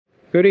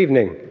Good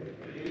evening.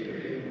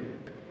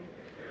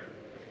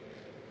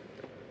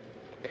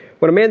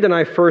 When Amanda and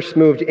I first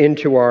moved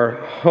into our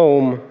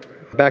home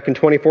back in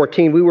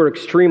 2014, we were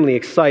extremely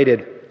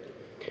excited.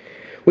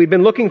 We'd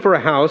been looking for a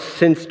house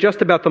since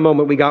just about the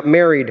moment we got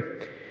married.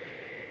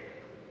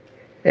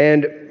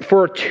 And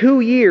for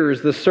 2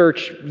 years, the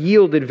search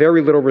yielded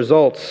very little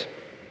results.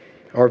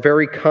 Our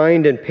very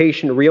kind and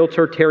patient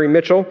realtor, Terry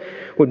Mitchell,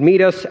 would meet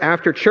us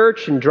after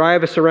church and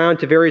drive us around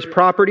to various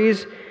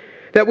properties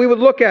that we would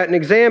look at and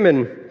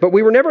examine, but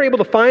we were never able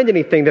to find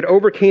anything that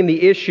overcame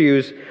the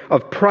issues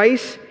of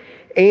price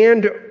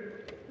and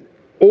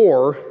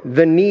or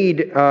the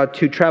need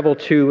to travel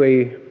to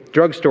a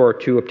drugstore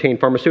to obtain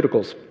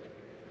pharmaceuticals.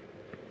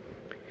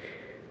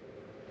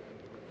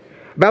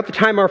 About the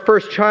time our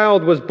first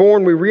child was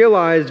born, we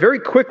realized very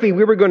quickly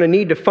we were going to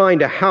need to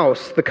find a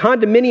house. The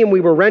condominium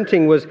we were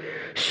renting was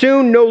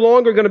soon no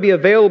longer going to be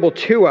available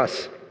to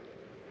us.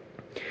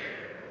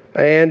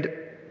 And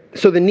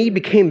so the need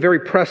became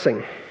very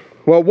pressing.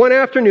 Well, one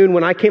afternoon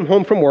when I came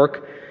home from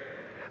work,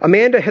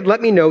 Amanda had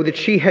let me know that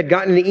she had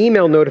gotten an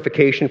email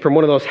notification from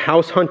one of those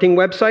house hunting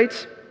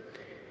websites.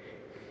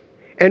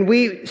 And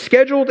we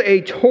scheduled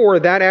a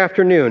tour that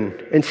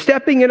afternoon. And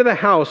stepping into the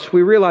house,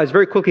 we realized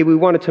very quickly we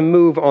wanted to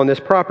move on this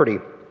property.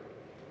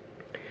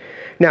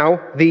 Now,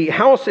 the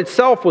house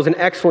itself was in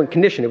excellent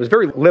condition. It was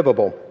very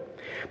livable.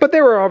 But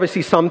there were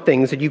obviously some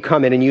things that you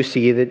come in and you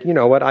see that, you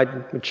know what,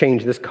 I'd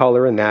change this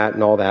color and that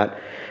and all that.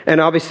 And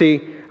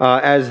obviously,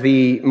 as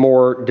the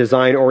more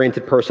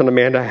design-oriented person,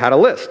 Amanda had a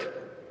list.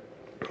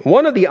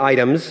 One of the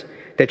items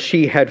that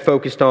she had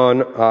focused on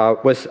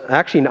was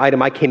actually an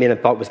item I came in and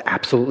thought was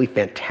absolutely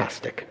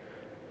fantastic.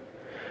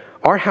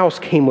 Our house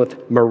came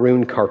with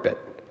maroon carpet.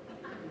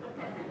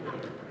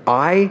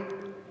 I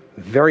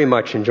very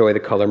much enjoy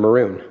the color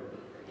maroon.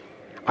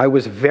 I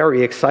was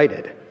very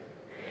excited.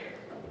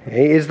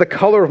 It is the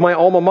color of my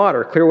alma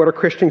mater, Clearwater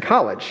Christian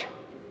College.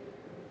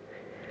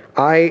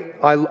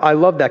 I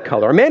love that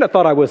color. Amanda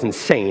thought I was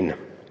insane.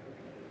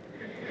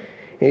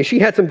 And she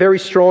had some very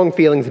strong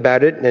feelings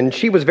about it, and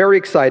she was very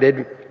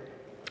excited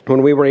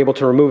when we were able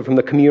to remove it from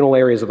the communal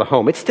areas of the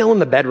home. It's still in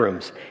the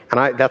bedrooms,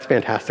 and that's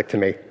fantastic to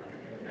me.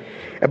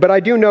 But I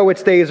do know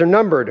its days are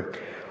numbered.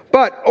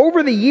 But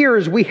over the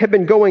years, we have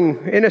been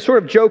going in a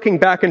sort of joking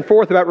back and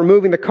forth about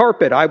removing the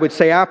carpet. I would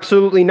say,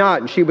 absolutely not.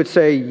 And she would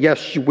say,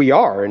 yes, we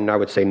are. And I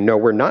would say, no,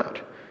 we're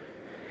not.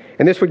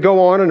 And this would go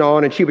on,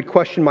 and she would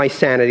question my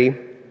sanity.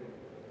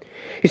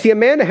 You see,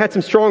 Amanda had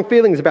some strong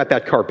feelings about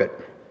that carpet,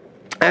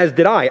 as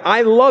did I.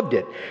 I loved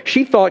it.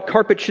 She thought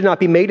carpet should not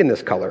be made in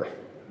this color.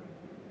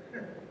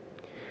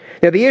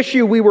 Now, the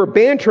issue we were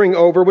bantering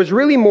over was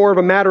really more of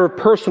a matter of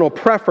personal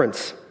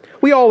preference.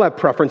 We all have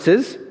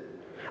preferences.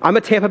 I'm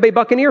a Tampa Bay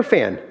Buccaneer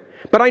fan,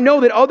 but I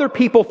know that other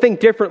people think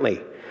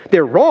differently.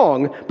 They're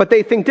wrong, but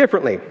they think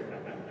differently.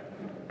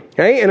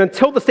 Okay? And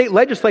until the state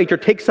legislature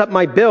takes up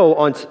my bill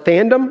on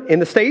fandom in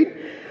the state,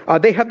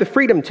 they have the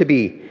freedom to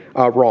be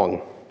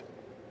wrong.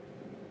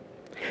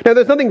 Now,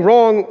 there's nothing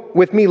wrong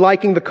with me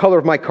liking the color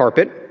of my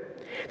carpet.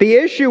 The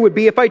issue would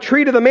be if I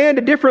treated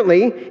Amanda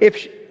differently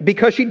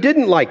because she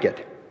didn't like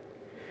it.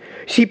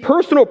 See,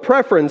 personal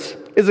preference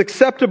is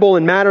acceptable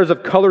in matters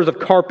of colors of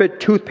carpet,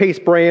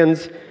 toothpaste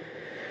brands,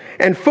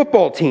 and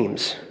football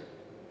teams.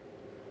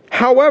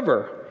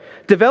 However,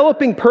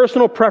 developing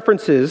personal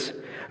preferences,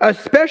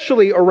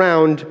 especially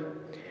around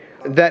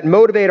that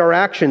motivate our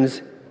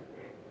actions,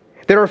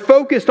 that are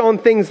focused on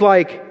things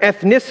like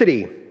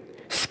ethnicity,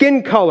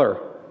 skin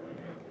color,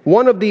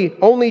 one of the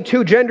only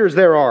two genders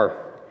there are,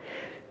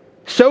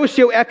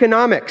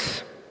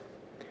 socioeconomics,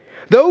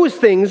 those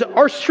things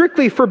are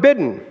strictly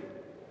forbidden.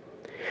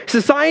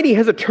 Society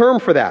has a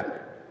term for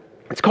that.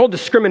 It's called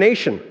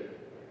discrimination.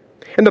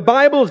 And the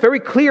Bible is very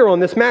clear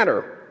on this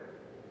matter.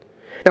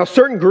 Now,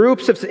 certain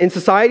groups in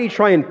society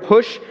try and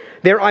push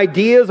their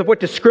ideas of what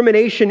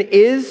discrimination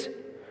is.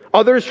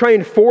 Others try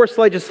and force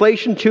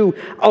legislation to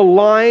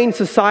align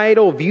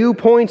societal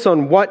viewpoints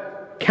on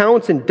what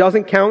counts and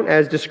doesn't count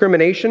as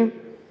discrimination.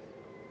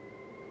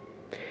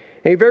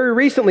 And very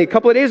recently, a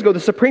couple of days ago, the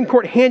Supreme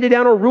Court handed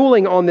down a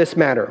ruling on this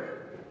matter.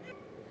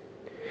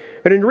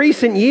 But in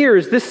recent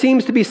years, this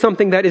seems to be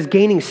something that is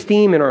gaining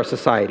steam in our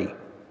society.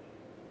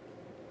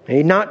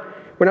 We're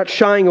not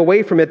shying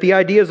away from it. The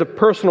ideas of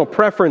personal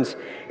preference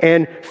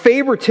and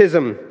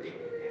favoritism,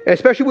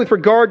 especially with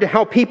regard to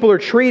how people are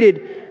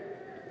treated,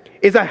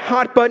 is a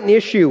hot-button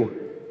issue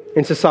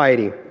in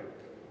society.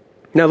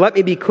 Now, let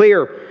me be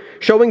clear.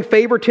 Showing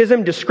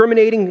favoritism,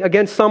 discriminating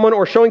against someone,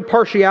 or showing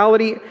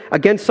partiality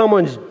against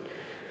someone's,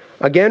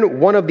 again,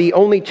 one of the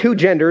only two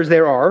genders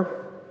there are,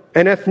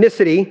 an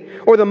ethnicity,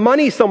 or the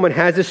money someone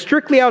has is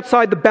strictly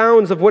outside the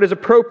bounds of what is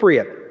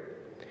appropriate.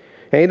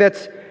 Okay,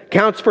 that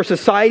counts for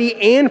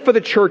society and for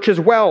the church as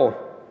well.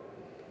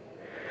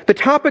 The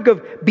topic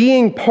of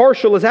being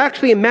partial is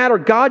actually a matter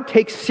God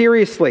takes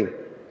seriously,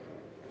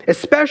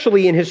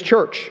 especially in His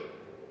church.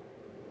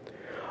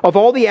 Of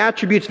all the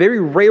attributes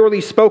very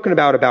rarely spoken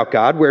about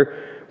God, where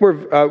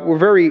we're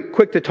very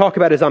quick to talk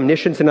about his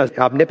omniscience and his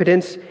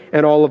omnipotence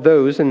and all of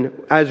those, and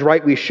as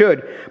right we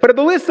should. But of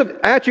the list of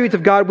attributes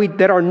of God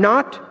that are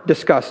not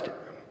discussed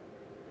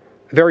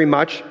very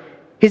much,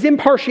 his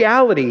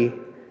impartiality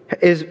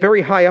is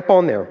very high up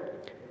on there.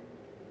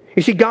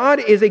 You see, God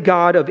is a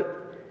God of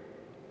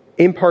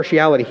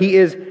impartiality. He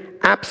is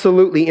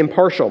absolutely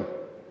impartial.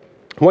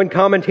 One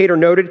commentator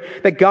noted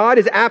that God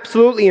is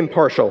absolutely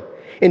impartial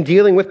in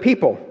dealing with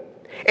people.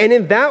 And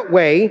in that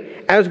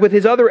way, as with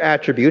his other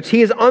attributes,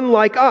 he is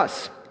unlike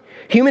us.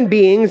 Human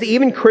beings,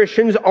 even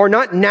Christians, are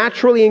not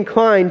naturally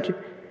inclined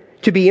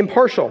to be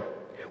impartial.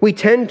 We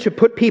tend to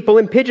put people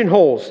in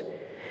pigeonholes,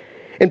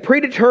 in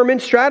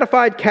predetermined,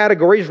 stratified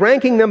categories,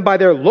 ranking them by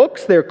their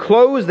looks, their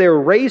clothes, their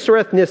race or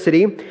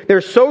ethnicity,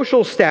 their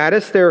social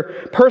status, their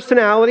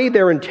personality,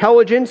 their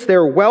intelligence,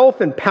 their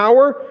wealth and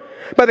power,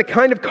 by the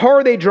kind of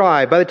car they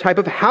drive, by the type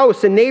of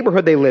house and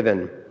neighborhood they live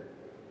in.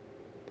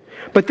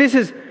 But this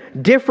is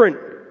different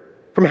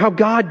from how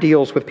God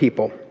deals with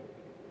people.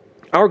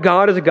 Our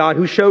God is a God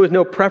who shows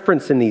no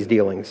preference in these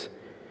dealings.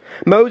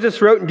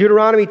 Moses wrote in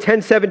Deuteronomy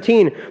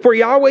 10:17, "For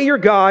Yahweh your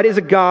God is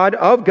a God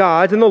of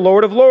gods and the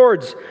Lord of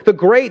lords, the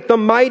great, the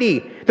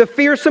mighty, the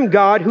fearsome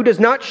God who does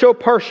not show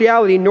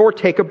partiality nor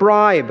take a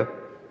bribe."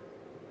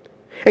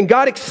 And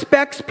God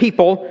expects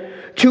people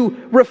to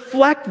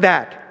reflect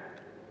that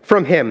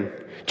from him.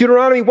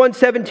 Deuteronomy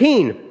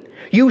 1:17,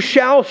 "You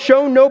shall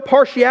show no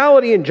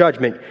partiality in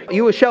judgment.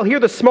 You shall hear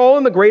the small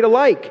and the great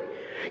alike.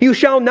 You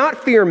shall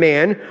not fear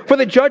man, for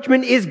the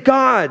judgment is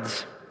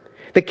God's.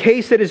 The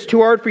case that is too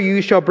hard for you,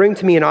 you shall bring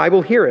to me, and I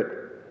will hear it."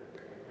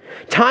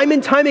 Time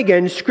and time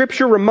again,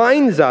 Scripture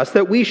reminds us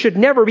that we should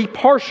never be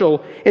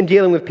partial in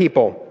dealing with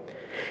people.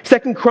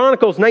 2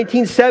 Chronicles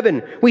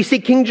 19:7, we see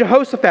King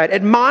Jehoshaphat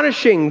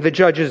admonishing the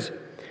judges,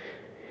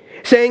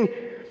 saying,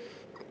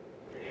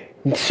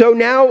 "So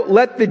now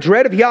let the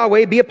dread of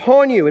Yahweh be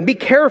upon you, and be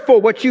careful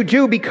what you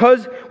do,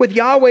 because with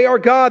Yahweh our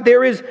God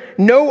there is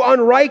no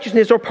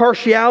unrighteousness or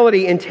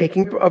partiality in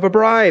taking of a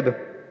bribe."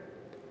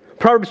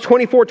 Proverbs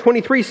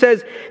 24:23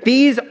 says,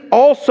 "These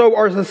also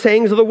are the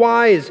sayings of the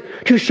wise.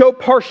 To show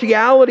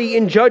partiality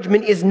in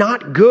judgment is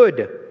not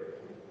good."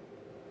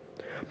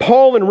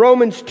 Paul in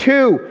Romans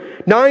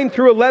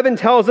 2:9-11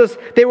 tells us,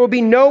 "There will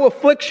be no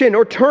affliction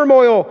or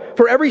turmoil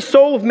for every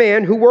soul of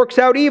man who works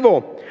out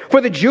evil,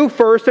 for the Jew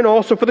first and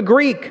also for the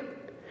Greek.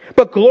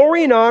 But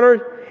glory and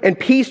honor and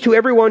peace to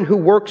everyone who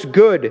works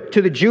good,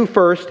 to the Jew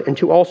first and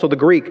to also the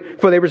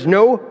Greek, for there is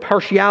no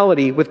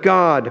partiality with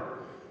God."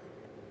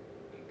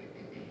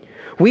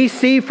 We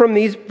see from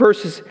these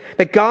verses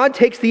that God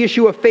takes the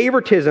issue of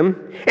favoritism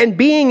and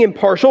being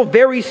impartial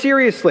very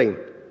seriously.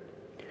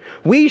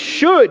 We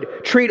should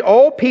treat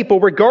all people,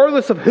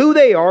 regardless of who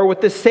they are,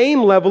 with the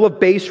same level of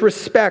base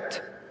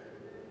respect.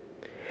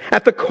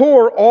 At the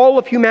core, all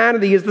of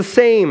humanity is the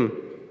same.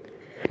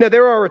 Now,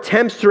 there are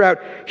attempts throughout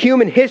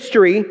human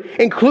history,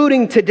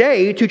 including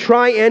today, to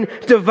try and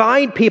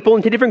divide people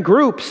into different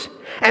groups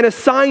and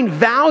assign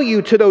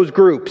value to those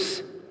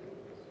groups.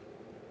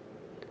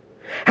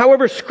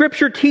 However,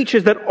 Scripture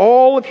teaches that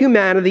all of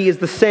humanity is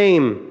the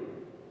same.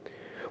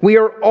 We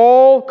are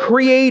all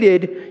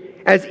created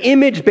as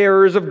image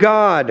bearers of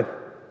God.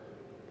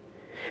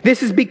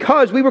 This is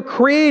because we were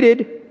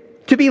created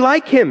to be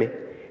like Him.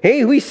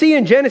 Hey, we see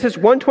in Genesis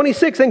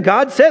 1:26, "And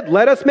God said,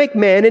 let us make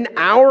man in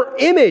our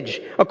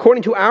image,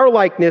 according to our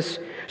likeness,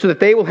 so that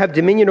they will have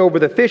dominion over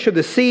the fish of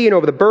the sea, and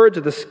over the birds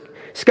of the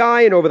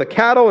sky, and over the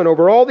cattle, and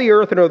over all the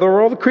earth, and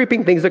over all the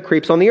creeping things that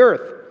creeps on the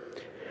earth."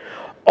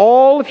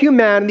 All of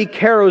humanity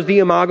carries the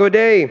Imago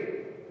Dei.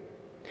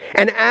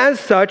 And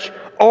as such,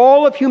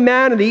 all of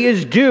humanity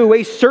is due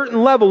a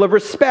certain level of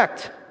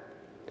respect.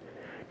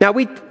 Now,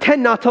 we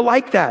tend not to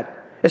like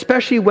that,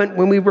 especially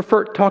when we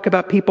talk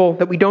about people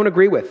that we don't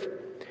agree with.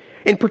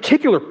 In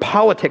particular,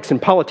 politics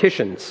and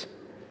politicians.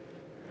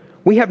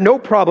 We have no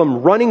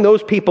problem running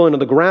those people into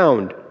the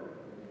ground.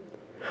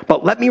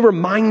 But let me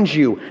remind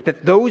you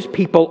that those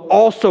people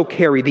also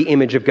carry the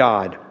image of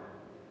God.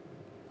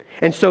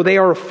 And so they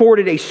are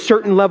afforded a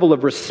certain level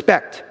of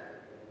respect.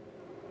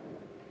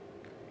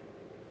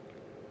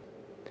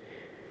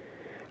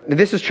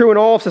 This is true in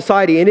all of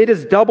society, and it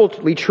is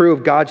doubly true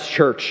of God's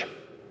church.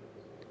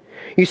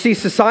 You see,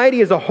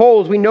 society as a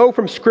whole, as we know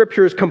from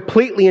Scripture, is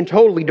completely and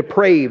totally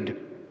depraved.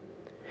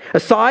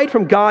 Aside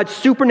from God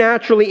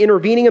supernaturally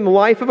intervening in the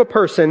life of a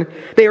person,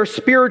 they are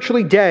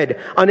spiritually dead,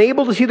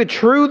 unable to see the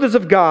truths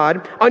of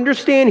God,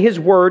 understand His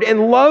Word,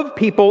 and love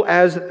people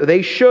as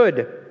they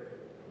should.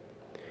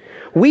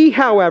 We,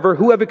 however,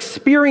 who have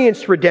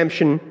experienced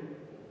redemption,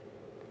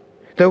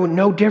 though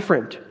no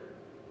different.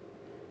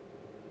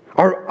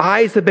 Our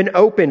eyes have been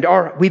opened.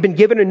 We've been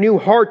given a new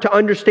heart to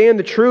understand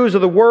the truths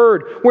of the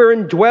Word. We're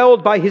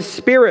indwelled by His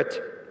Spirit.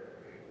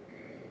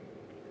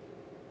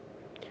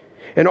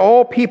 And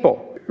all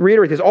people,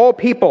 reiterate this, all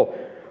people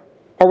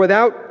are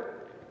without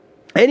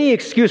any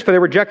excuse for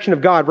their rejection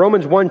of God.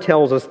 Romans 1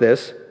 tells us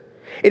this.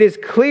 It is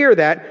clear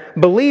that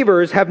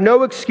believers have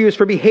no excuse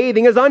for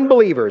behaving as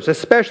unbelievers,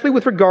 especially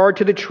with regard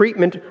to the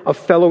treatment of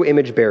fellow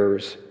image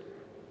bearers.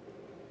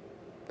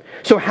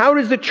 So how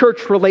does the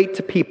church relate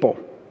to people?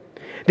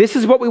 This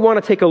is what we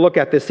want to take a look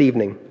at this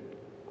evening.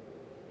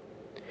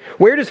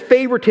 Where does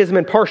favoritism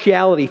and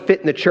partiality fit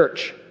in the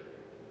church?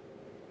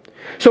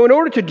 So in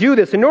order to do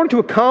this, in order to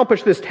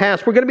accomplish this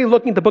task, we're going to be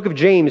looking at the book of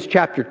James,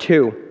 chapter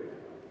 2.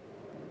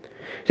 So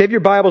if you have your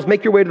Bibles,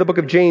 make your way to the book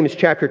of James,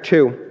 chapter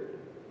 2.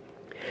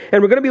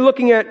 And we're going to be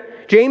looking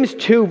at James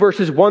 2,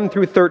 verses 1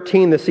 through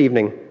 13 this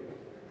evening.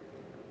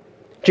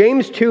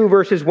 James 2,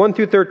 verses 1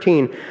 through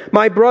 13.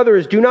 My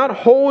brothers, do not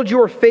hold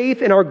your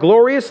faith in our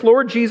glorious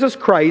Lord Jesus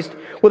Christ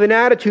with an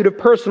attitude of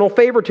personal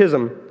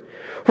favoritism.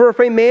 For if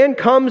a man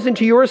comes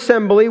into your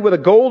assembly with a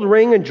gold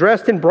ring and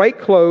dressed in bright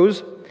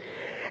clothes,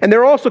 and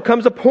there also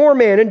comes a poor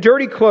man in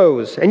dirty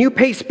clothes, and you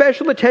pay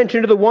special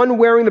attention to the one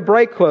wearing the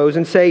bright clothes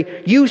and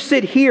say, you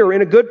sit here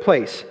in a good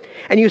place.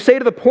 And you say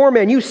to the poor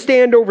man, you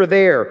stand over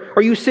there,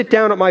 or you sit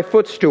down at my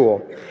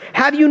footstool.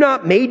 Have you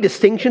not made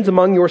distinctions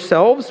among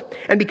yourselves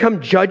and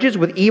become judges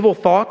with evil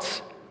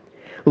thoughts?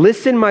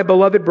 Listen, my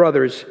beloved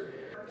brothers,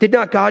 did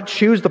not God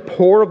choose the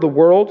poor of the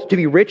world to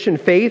be rich in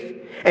faith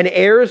and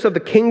heirs of the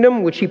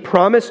kingdom which he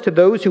promised to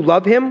those who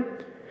love him?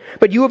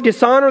 But you have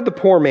dishonored the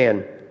poor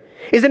man.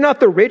 Is it not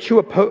the rich who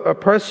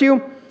oppress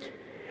you,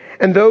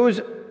 and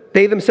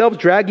they themselves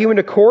drag you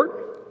into court?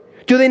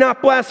 Do they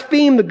not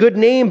blaspheme the good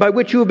name by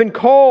which you have been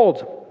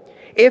called?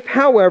 If,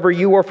 however,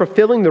 you are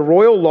fulfilling the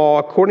royal law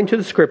according to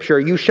the Scripture,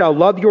 you shall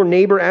love your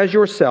neighbor as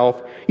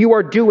yourself, you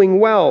are doing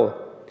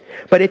well.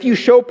 But if you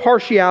show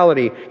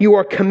partiality, you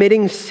are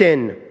committing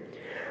sin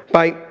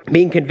by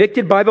being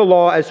convicted by the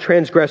law as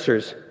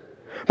transgressors.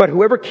 But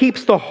whoever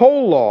keeps the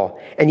whole law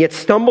and yet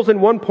stumbles in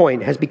one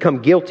point has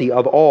become guilty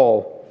of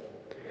all.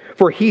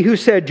 For he who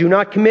said, do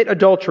not commit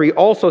adultery,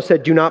 also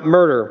said, do not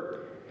murder.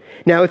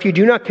 Now, if you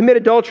do not commit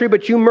adultery,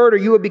 but you murder,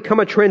 you have become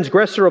a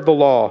transgressor of the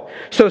law.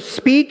 So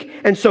speak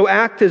and so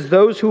act as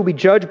those who will be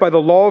judged by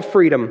the law of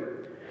freedom.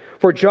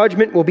 For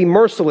judgment will be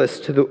merciless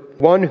to the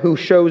one who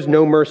shows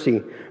no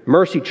mercy.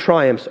 Mercy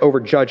triumphs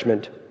over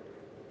judgment.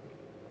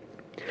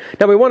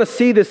 Now, we want to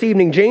see this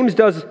evening, James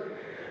does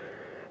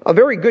a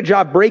very good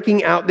job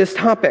breaking out this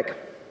topic.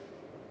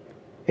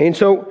 And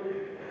so,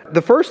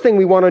 the first thing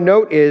we want to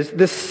note is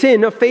the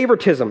sin of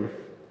favoritism.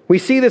 We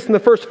see this in the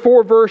first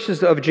 4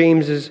 verses of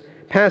James's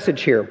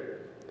passage here.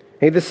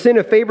 Okay, the sin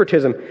of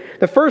favoritism.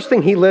 The first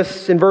thing he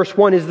lists in verse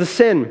 1 is the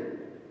sin.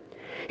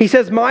 He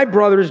says, my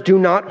brothers, do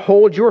not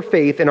hold your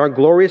faith in our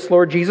glorious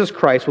Lord Jesus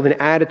Christ with an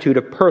attitude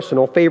of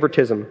personal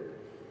favoritism.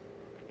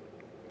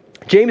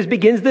 James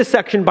begins this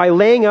section by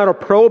laying out a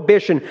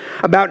prohibition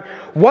about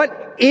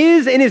what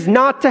is and is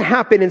not to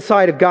happen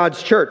inside of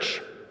God's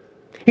church.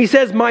 He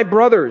says, my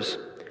brothers.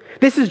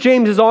 This is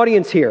James's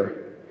audience here.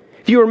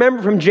 If you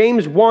remember from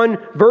James 1,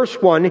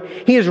 verse 1,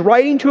 he is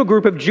writing to a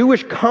group of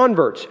Jewish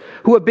converts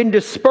who have been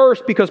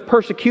dispersed because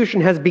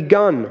persecution has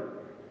begun.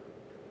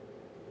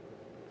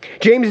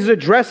 James is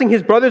addressing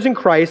his brothers in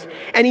Christ,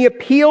 and he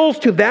appeals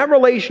to that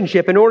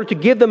relationship in order to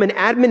give them an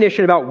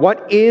admonition about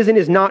what is and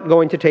is not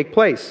going to take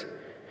place,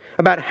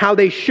 about how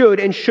they should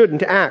and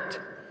shouldn't act.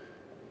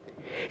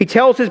 He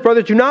tells his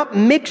brothers, do not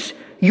mix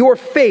your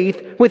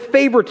faith with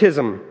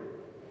favoritism.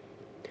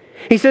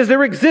 He says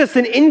there exists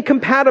an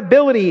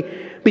incompatibility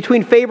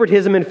between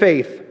favoritism and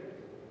faith.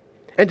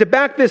 And to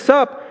back this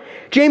up,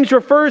 James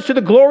refers to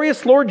the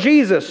glorious Lord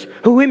Jesus,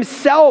 who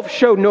himself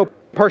showed no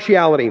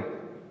partiality.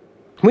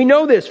 We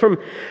know this from,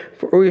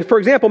 for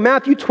example,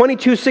 Matthew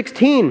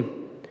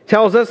 22:16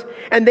 tells us,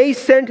 and they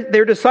sent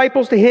their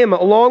disciples to him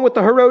along with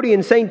the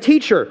Herodians, saying,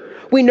 Teacher,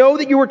 we know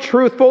that you are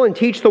truthful and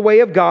teach the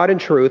way of God in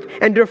truth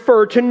and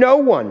defer to no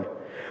one,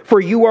 for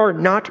you are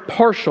not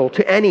partial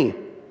to any.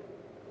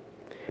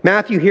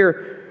 Matthew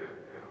here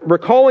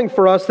recalling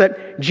for us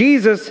that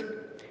Jesus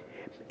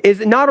is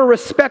not a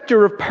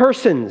respecter of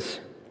persons.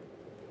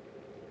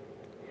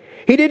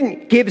 He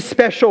didn't give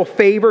special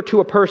favor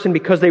to a person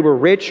because they were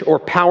rich or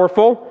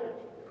powerful.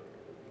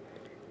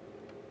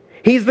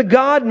 He's the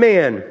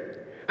God-man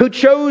who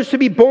chose to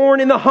be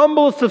born in the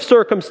humblest of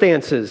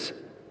circumstances.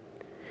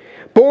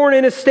 Born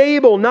in a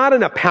stable, not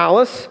in a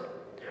palace,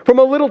 from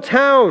a little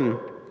town.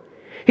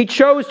 He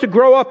chose to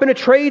grow up in a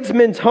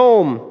tradesman's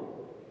home,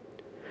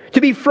 to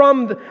be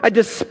from a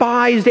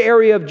despised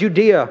area of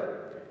Judea,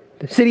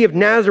 the city of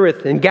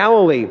Nazareth in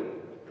Galilee,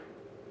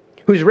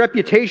 whose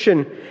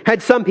reputation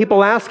had some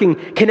people asking,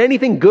 can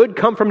anything good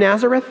come from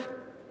Nazareth?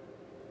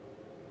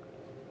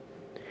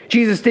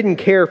 Jesus didn't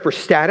care for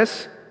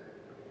status.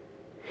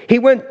 He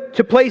went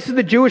to places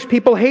the Jewish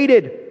people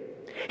hated.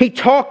 He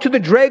talked to the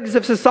dregs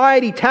of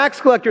society,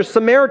 tax collectors,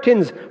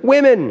 Samaritans,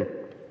 women.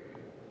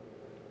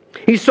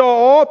 He saw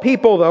all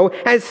people, though,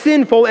 as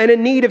sinful and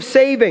in need of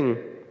saving.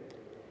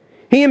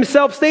 He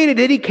himself stated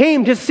that he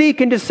came to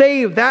seek and to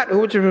save that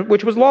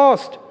which was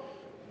lost.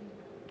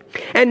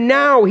 And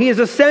now he has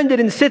ascended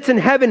and sits in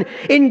heaven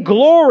in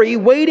glory,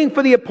 waiting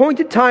for the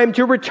appointed time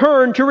to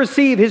return to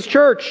receive his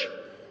church.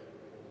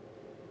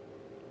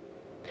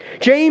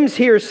 James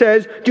here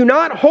says, do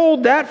not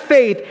hold that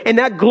faith in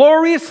that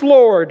glorious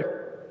Lord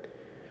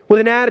with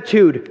an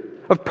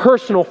attitude of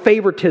personal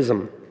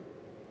favoritism.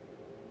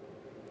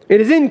 It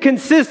is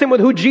inconsistent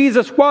with who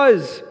Jesus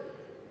was.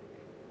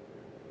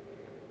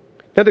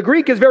 Now, the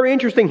Greek is very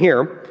interesting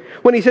here.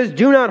 When he says,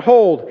 do not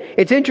hold,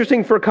 it's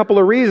interesting for a couple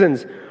of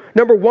reasons.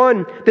 Number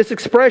one, this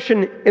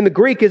expression in the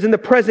Greek is in the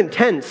present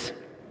tense.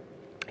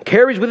 It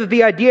carries with it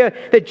the idea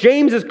that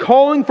James is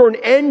calling for an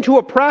end to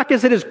a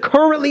practice that is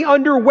currently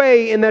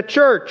underway in that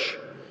church.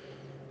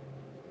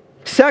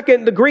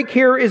 Second, the Greek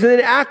here is an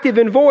active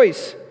in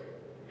voice.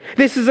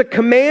 This is a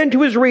command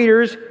to his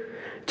readers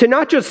to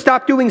not just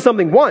stop doing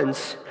something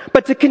once,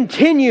 but to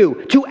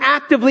continue, to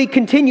actively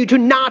continue, to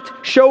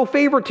not show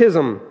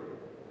favoritism.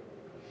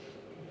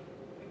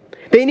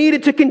 They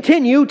needed to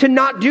continue to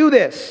not do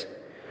this.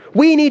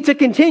 We need to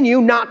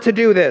continue not to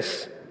do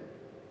this.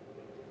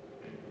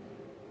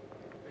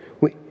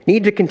 We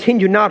need to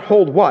continue not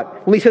hold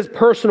what? Well, he says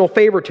personal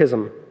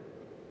favoritism.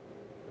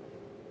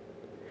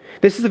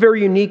 This is a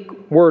very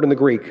unique word in the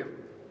Greek.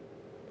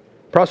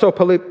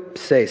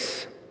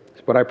 Prosopolypses.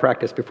 That's what I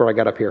practiced before I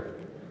got up here.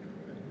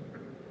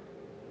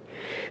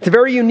 It's a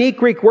very unique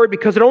Greek word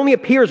because it only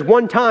appears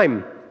one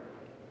time.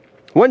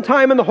 One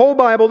time in the whole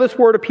Bible, this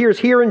word appears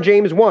here in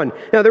James 1.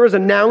 Now, there is a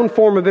noun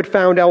form of it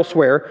found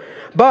elsewhere,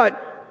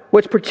 but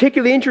what's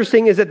particularly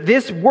interesting is that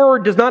this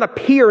word does not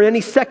appear in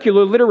any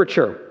secular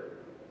literature.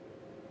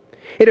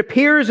 It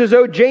appears as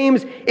though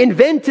James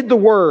invented the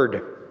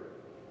word.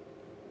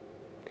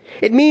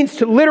 It means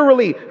to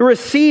literally the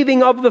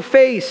receiving of the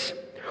face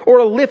or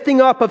a lifting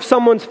up of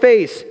someone's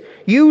face,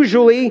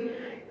 usually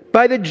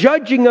by the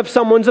judging of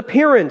someone's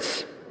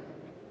appearance.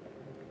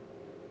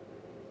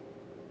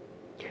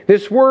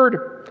 This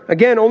word,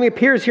 again, only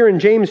appears here in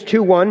James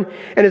 2:1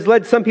 and has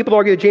led some people to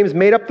argue that James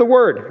made up the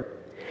word.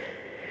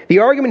 The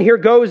argument here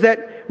goes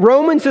that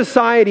Roman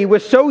society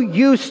was so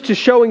used to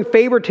showing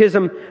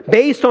favoritism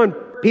based on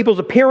people's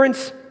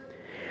appearance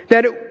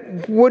that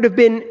it would have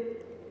been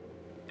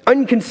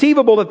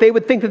inconceivable that they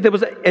would think that there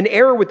was an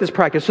error with this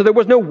practice, so there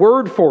was no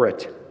word for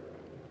it.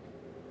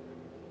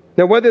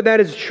 Now, whether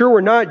that is true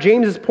or not,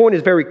 James's point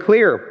is very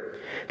clear.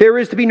 There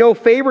is to be no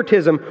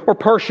favoritism or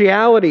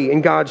partiality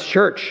in God's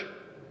church.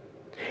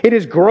 It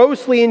is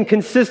grossly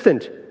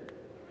inconsistent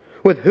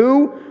with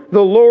who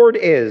the Lord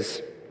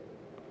is.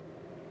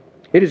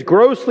 It is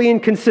grossly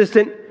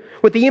inconsistent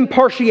with the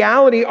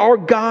impartiality our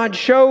God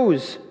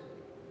shows.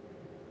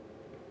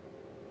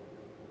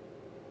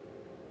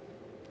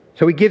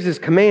 So he gives his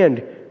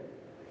command,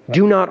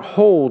 do not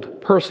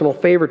hold personal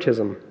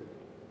favoritism.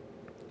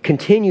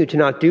 Continue to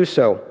not do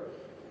so.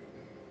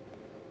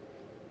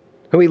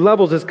 And he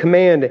levels his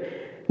command.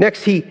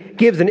 Next, he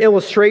gives an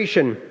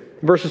illustration.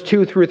 Verses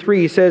 2 through 3,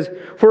 he says,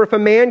 for if a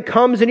man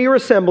comes into your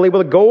assembly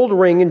with a gold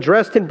ring and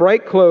dressed in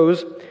bright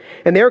clothes,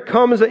 and there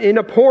comes in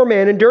a poor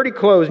man in dirty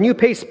clothes, and you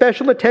pay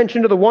special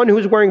attention to the one who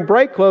is wearing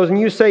bright clothes, and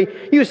you say,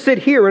 you sit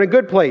here in a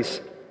good place.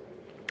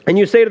 And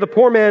you say to the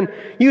poor man,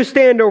 you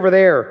stand over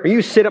there, or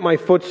you sit at my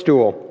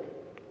footstool.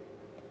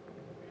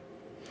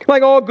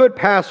 Like all good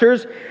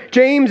pastors,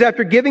 James,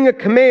 after giving a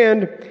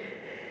command,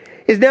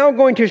 is now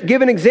going to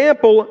give an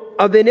example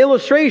of an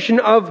illustration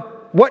of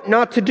what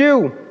not to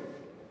do.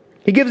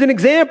 He gives an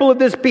example of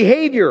this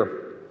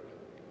behavior.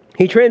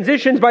 He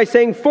transitions by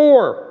saying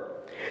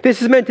for.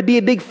 This is meant to be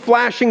a big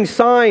flashing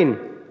sign.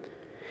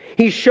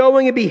 He's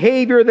showing a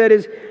behavior that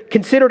is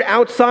considered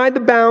outside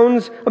the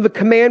bounds of the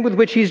command with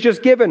which he's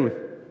just given.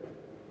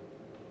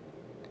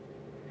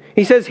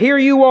 He says, here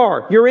you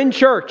are. You're in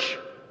church.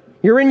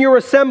 You're in your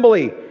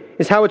assembly,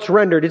 is how it's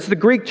rendered. It's the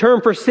Greek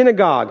term for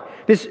synagogue.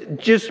 This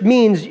just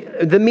means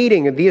the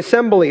meeting, the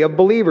assembly of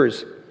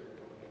believers.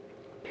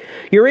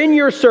 You're in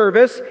your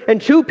service, and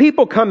two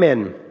people come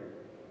in.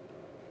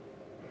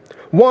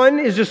 One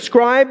is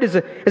described as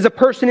a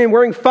person in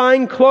wearing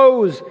fine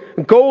clothes,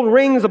 gold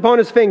rings upon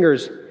his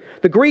fingers.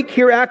 The Greek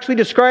here actually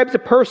describes a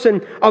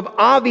person of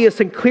obvious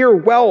and clear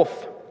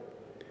wealth.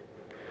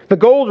 The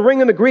gold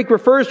ring in the Greek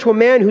refers to a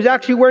man who's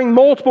actually wearing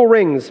multiple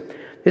rings.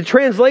 The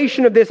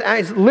translation of this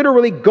is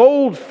literally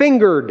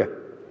gold-fingered.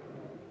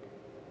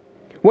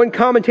 One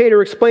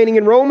commentator explaining,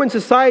 in Roman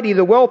society,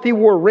 the wealthy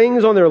wore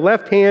rings on their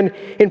left hand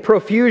in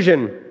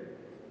profusion.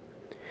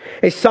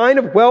 A sign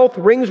of wealth,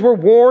 rings were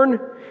worn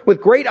with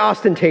great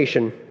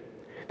ostentation.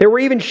 There were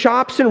even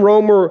shops in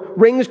Rome where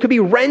rings could be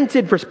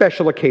rented for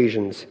special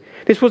occasions.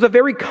 This was a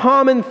very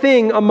common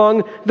thing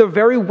among the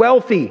very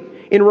wealthy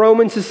in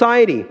Roman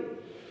society.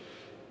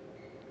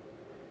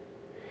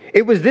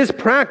 It was this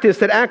practice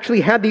that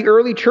actually had the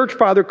early church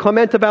father,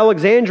 Clement of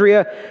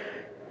Alexandria,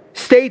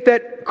 state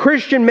that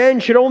Christian men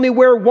should only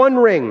wear one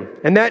ring,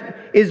 and that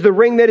is the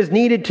ring that is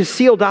needed to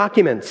seal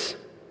documents.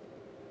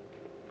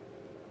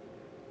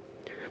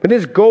 But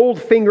this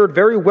gold-fingered,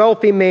 very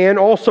wealthy man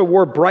also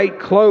wore bright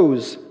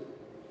clothes,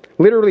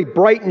 literally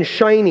bright and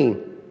shiny.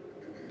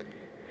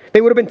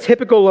 They would have been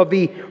typical of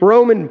the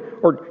Roman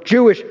or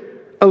Jewish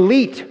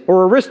elite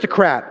or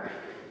aristocrat.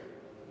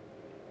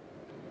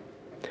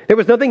 There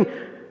was nothing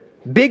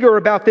bigger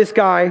about this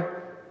guy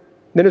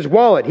than his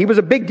wallet. He was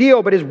a big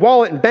deal, but his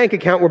wallet and bank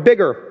account were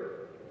bigger.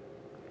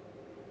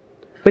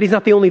 But he's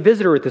not the only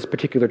visitor at this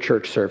particular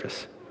church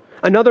service.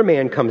 Another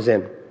man comes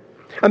in.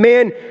 A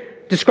man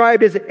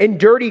described as in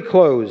dirty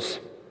clothes.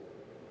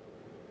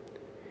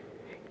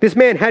 This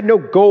man had no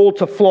gold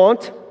to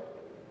flaunt.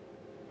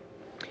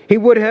 He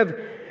would have,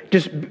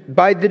 just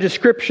by the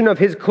description of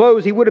his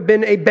clothes, he would have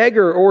been a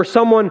beggar or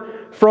someone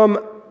from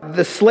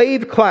the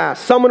slave class,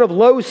 someone of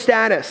low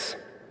status.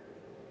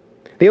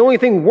 The only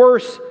thing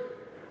worse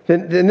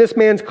than this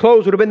man's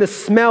clothes would have been the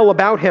smell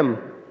about him.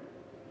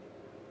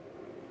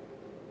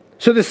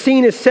 So the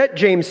scene is set,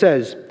 James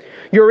says.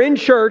 You're in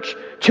church,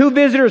 two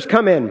visitors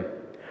come in.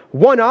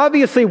 One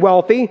obviously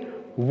wealthy,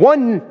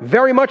 one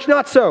very much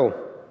not so.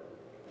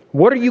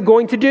 What are you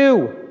going to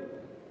do?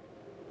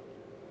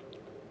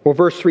 Well,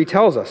 verse 3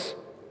 tells us.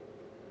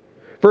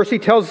 Verse 3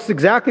 tells us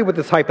exactly what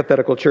this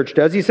hypothetical church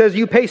does. He says,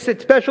 you pay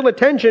special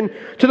attention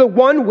to the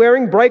one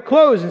wearing bright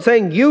clothes and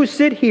saying, you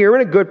sit here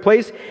in a good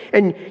place,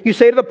 and you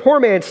say to the poor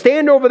man,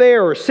 stand over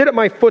there or sit at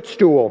my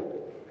footstool.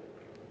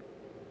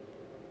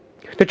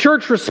 The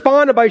church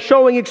responded by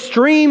showing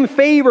extreme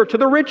favor to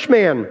the rich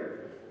man.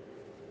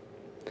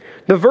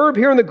 The verb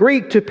here in the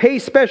Greek, to pay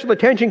special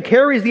attention,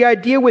 carries the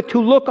idea with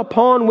to look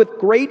upon with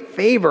great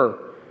favor.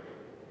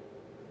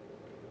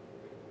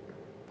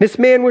 This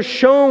man was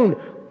shown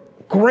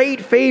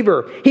great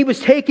favor. He was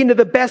taken to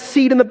the best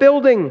seat in the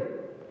building.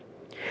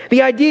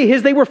 The idea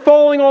is they were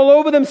falling all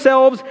over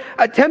themselves,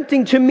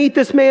 attempting to meet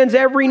this man's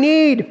every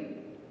need.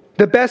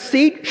 The best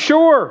seat?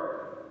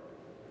 Sure.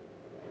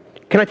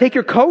 Can I take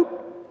your coat?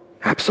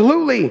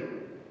 Absolutely.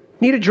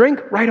 Need a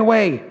drink? Right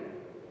away.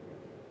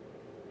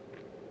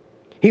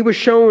 He was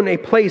shown a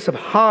place of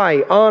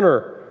high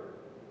honor.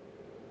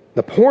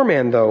 The poor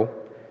man, though,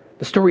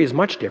 the story is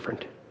much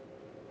different.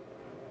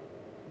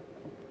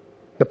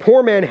 The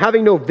poor man,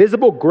 having no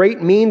visible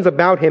great means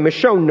about him, is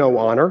shown no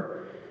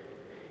honor.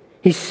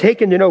 He's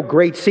taken to no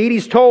great seat.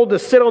 He's told to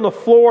sit on the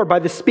floor by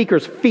the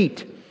speaker's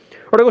feet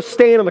or to go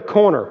stand in the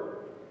corner.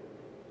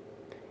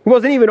 He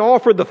wasn't even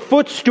offered the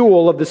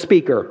footstool of the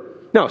speaker.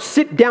 No,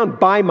 sit down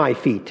by my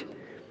feet.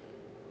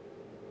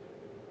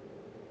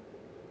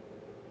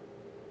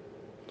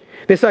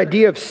 This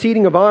idea of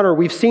seating of honor,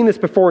 we've seen this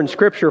before in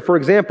Scripture. For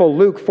example,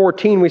 Luke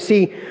 14, we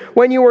see,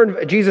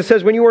 Jesus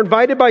says, when you are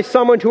invited by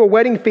someone to a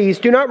wedding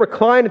feast, do not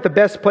recline at the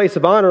best place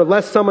of honor,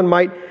 lest someone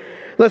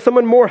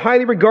more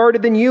highly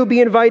regarded than you be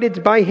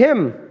invited by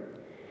him.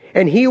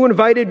 And he who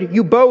invited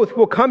you both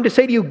will come to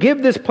say to you,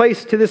 give this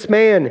place to this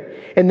man.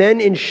 And then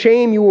in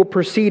shame you will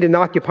proceed and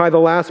occupy the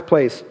last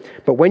place.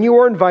 But when you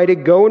are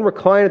invited, go and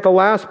recline at the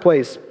last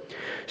place,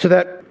 so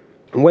that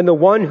when the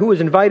one who has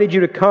invited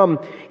you to come,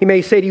 he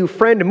may say to you,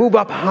 friend, move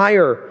up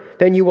higher.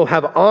 Then you will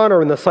have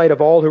honor in the sight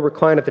of all who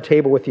recline at the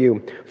table with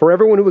you. For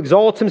everyone who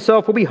exalts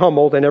himself will be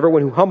humbled, and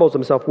everyone who humbles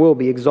himself will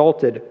be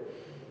exalted.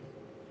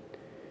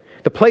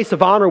 The place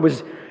of honor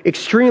was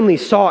extremely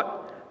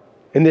sought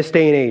in this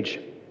day and age.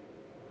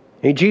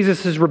 In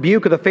Jesus'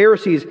 rebuke of the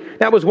Pharisees,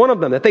 that was one of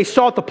them, that they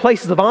sought the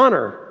places of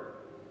honor.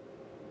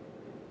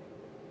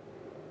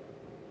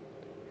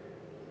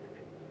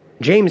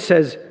 James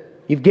says,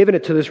 you've given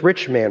it to this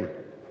rich man.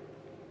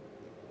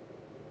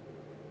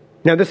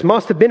 Now, this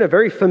must have been a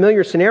very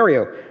familiar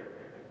scenario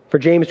for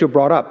James to have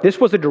brought up. This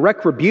was a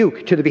direct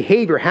rebuke to the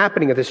behavior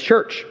happening at this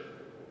church.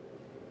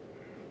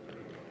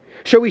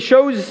 So he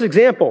shows this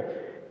example.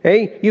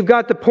 Hey, you've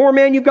got the poor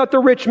man, you've got the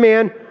rich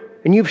man,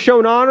 and you've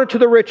shown honor to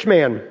the rich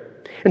man.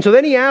 And so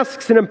then he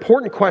asks an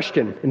important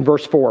question in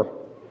verse 4.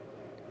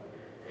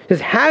 He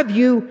says, have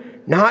you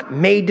not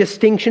made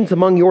distinctions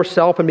among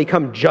yourself and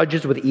become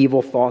judges with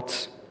evil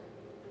thoughts?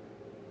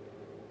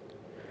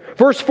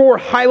 Verse 4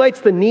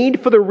 highlights the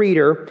need for the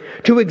reader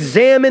to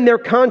examine their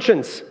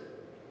conscience.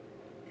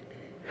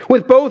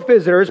 With both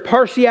visitors,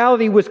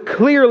 partiality was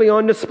clearly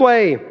on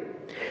display.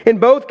 In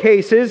both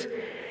cases,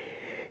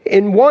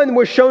 in one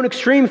was shown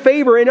extreme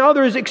favor, in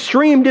others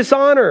extreme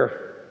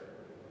dishonor,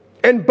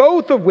 and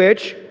both of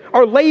which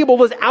are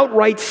labeled as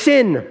outright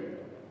sin.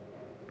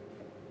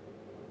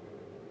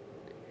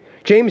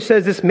 James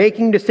says this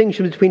making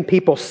distinctions between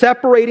people,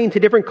 separating to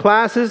different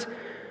classes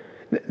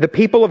the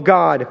people of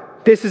God.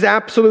 This is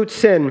absolute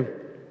sin.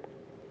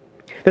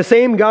 The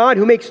same God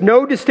who makes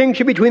no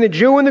distinction between the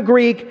Jew and the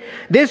Greek,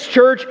 this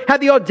church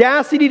had the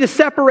audacity to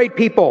separate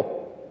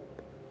people.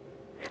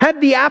 Had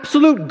the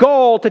absolute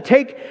gall to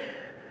take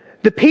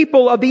the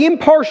people of the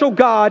impartial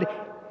God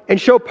and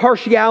show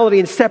partiality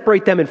and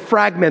separate them and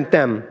fragment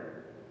them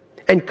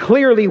and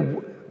clearly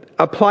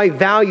apply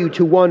value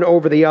to one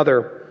over the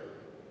other.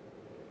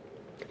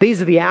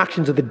 These are the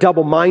actions of the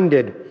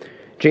double-minded,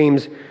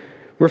 James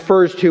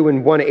refers to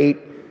in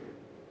 1:8.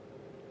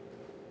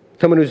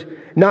 Someone who's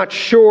not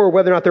sure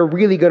whether or not they're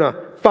really going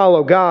to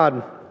follow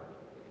God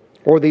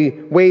or the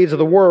ways of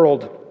the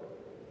world.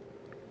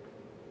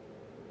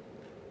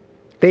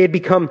 They had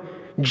become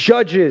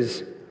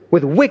judges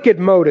with wicked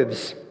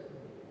motives.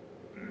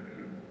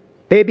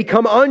 They had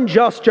become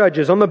unjust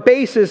judges on the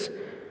basis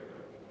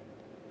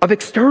of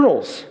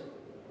externals.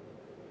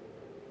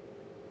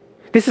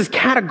 This is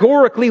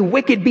categorically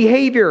wicked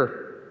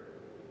behavior.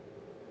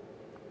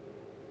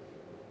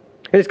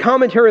 In his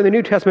commentary on the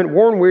New Testament,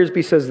 Warren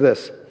Wiersbe says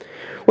this: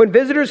 When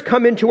visitors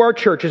come into our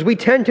churches, we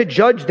tend to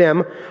judge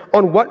them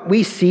on what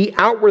we see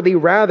outwardly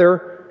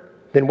rather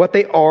than what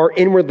they are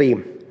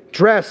inwardly.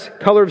 Dress,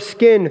 color of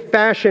skin,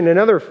 fashion, and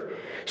other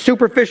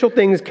superficial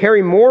things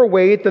carry more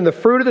weight than the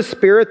fruit of the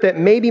Spirit that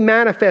may be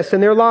manifest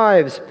in their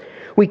lives.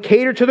 We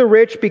cater to the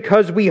rich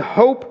because we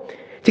hope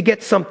to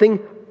get something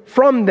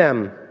from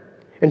them,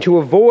 and to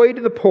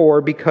avoid the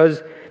poor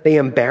because they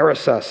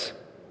embarrass us.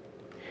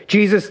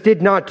 Jesus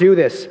did not do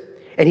this,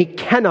 and he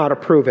cannot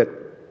approve it.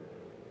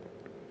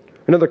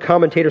 Another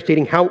commentator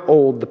stating how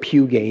old the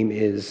pew game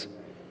is.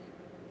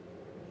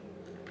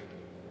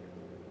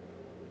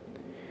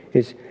 It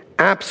is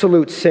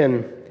absolute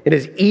sin. It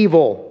is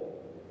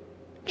evil,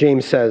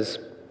 James says.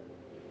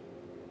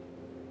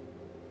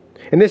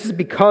 And this is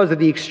because of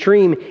the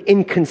extreme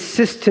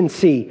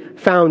inconsistency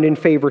found in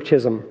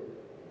favoritism.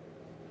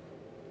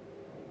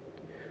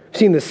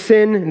 Seeing the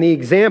sin and the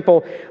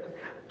example,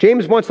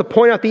 James wants to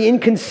point out the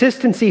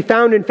inconsistency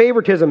found in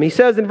favoritism. He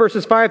says in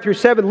verses 5 through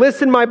 7,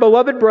 "Listen, my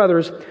beloved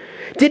brothers,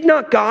 did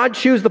not God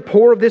choose the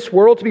poor of this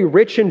world to be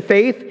rich in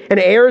faith and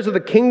heirs of the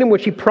kingdom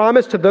which he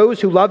promised to those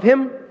who love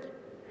him?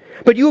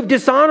 But you have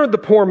dishonored the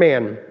poor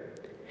man.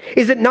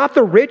 Is it not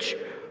the rich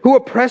who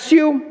oppress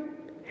you,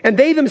 and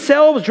they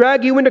themselves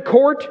drag you into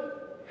court?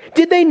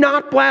 Did they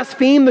not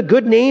blaspheme the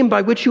good name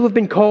by which you have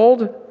been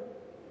called?"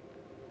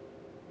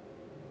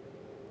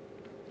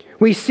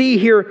 We see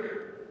here,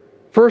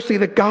 firstly,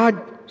 that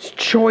God's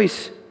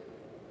choice,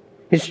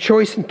 his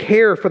choice and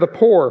care for the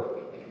poor.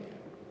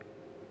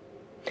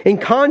 In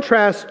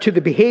contrast to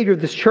the behavior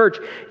of this church,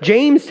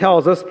 James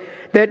tells us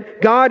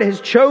that God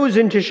has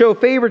chosen to show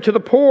favor to the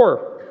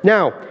poor.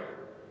 Now,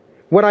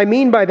 what I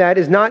mean by that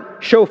is not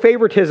show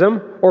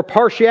favoritism or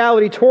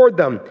partiality toward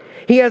them.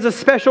 He has a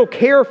special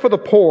care for the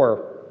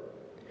poor,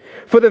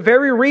 for the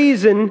very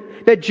reason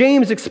that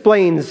James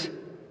explains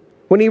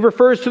when he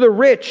refers to the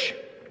rich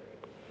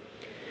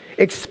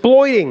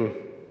exploiting,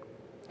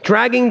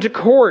 dragging to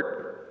court.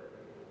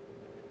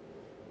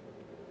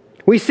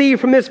 We see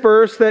from this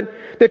verse that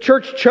the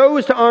church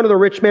chose to honor the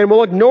rich man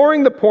while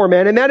ignoring the poor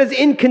man, and that is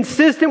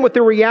inconsistent with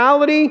the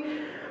reality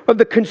of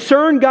the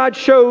concern God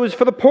shows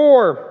for the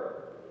poor.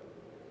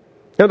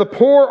 Now, the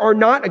poor are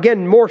not,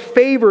 again, more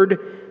favored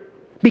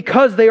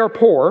because they are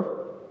poor.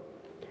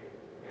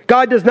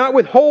 God does not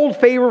withhold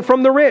favor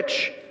from the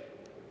rich.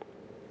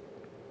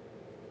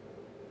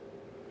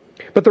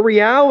 But the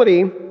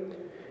reality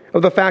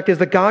of the fact is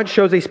that God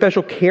shows a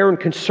special care and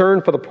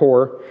concern for the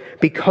poor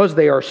because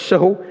they are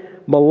so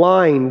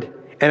maligned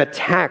and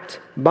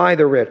attacked by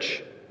the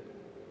rich.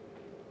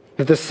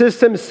 That the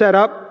systems set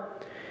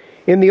up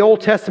in the Old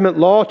Testament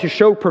law to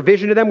show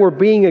provision to them were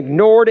being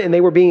ignored, and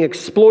they were being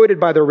exploited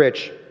by the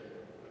rich.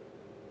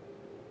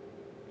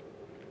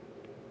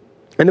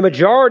 And the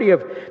majority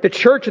of the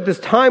church at this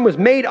time was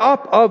made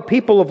up of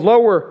people of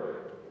lower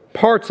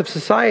parts of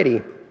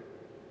society.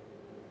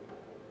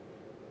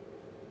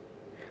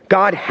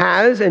 God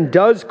has and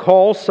does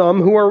call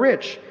some who are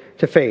rich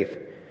to faith,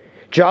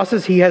 just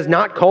as he has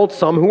not called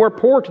some who are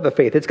poor to the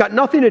faith. It's got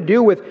nothing to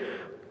do with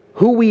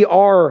who we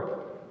are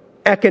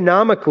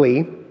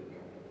economically.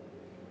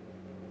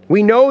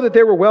 We know that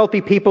there were wealthy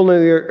people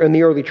in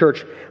the early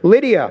church.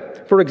 Lydia,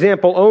 for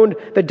example, owned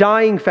the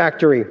dyeing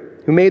factory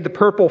who made the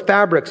purple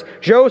fabrics.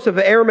 Joseph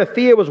of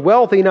Arimathea was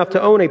wealthy enough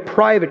to own a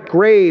private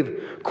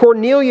grave.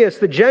 Cornelius,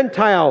 the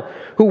Gentile,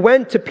 who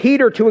went to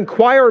Peter to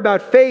inquire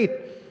about faith,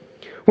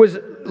 was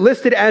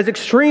listed as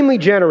extremely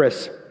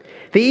generous.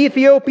 The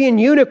Ethiopian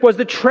eunuch was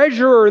the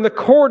treasurer in the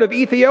court of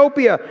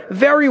Ethiopia,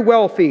 very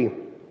wealthy.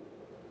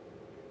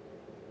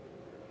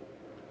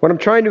 What I'm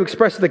trying to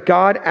express is that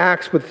God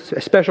acts with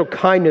a special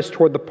kindness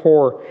toward the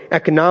poor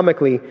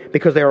economically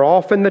because they are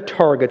often the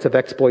targets of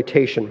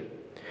exploitation.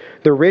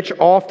 The rich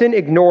often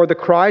ignore the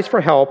cries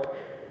for help,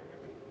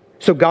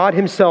 so God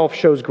himself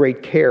shows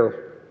great care.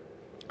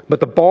 But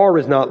the bar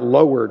is not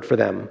lowered for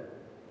them,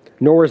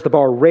 nor is the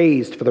bar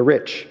raised for the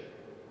rich.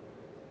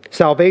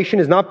 Salvation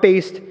is not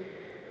based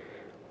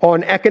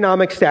on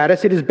economic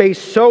status. It is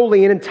based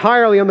solely and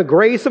entirely on the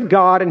grace of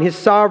God and his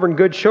sovereign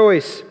good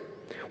choice.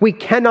 We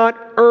cannot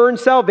earn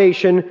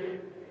salvation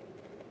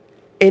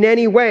in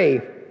any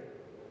way.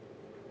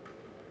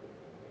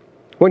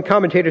 One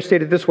commentator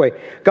stated this way: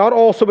 God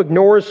also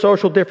ignores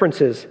social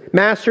differences.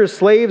 Masters,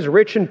 slaves,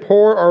 rich and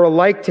poor are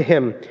alike to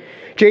him.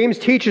 James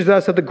teaches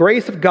us that the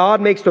grace of God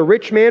makes the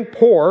rich man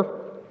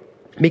poor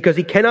because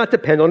he cannot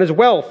depend on his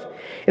wealth.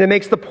 And it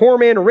makes the poor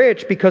man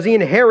rich because he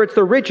inherits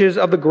the riches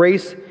of the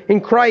grace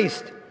in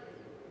Christ.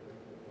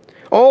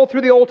 All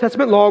through the Old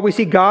Testament law, we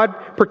see God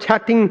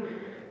protecting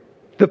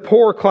the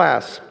poor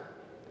class.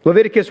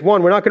 Leviticus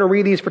 1, we're not going to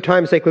read these for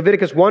time's sake.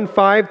 Leviticus 1,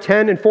 5,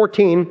 10, and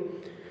 14.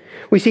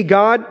 We see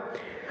God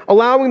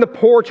allowing the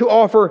poor to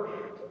offer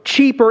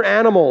cheaper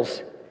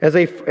animals as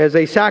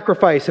a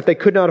sacrifice. If they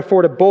could not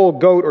afford a bull,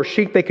 goat, or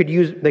sheep, they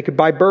could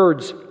buy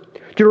birds.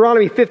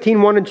 Deuteronomy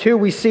 15, 1 and 2,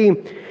 we see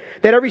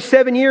that every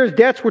 7 years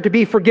debts were to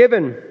be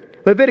forgiven.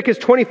 Leviticus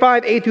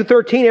 25, 8 through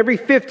 13, every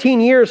 15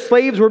 years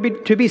slaves were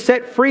to be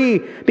set free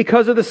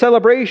because of the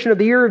celebration of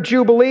the year of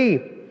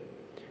Jubilee.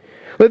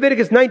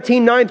 Leviticus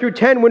 19:9 through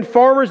 10, when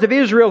farmers of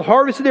Israel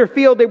harvested their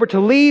field, they were to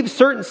leave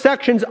certain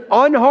sections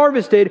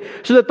unharvested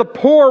so that the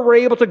poor were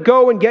able to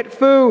go and get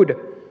food.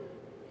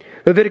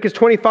 Leviticus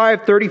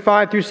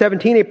 25:35 through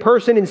 17, a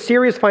person in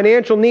serious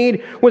financial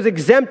need was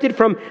exempted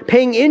from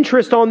paying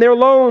interest on their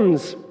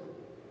loans.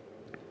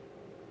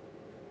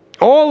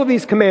 All of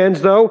these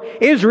commands, though,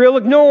 Israel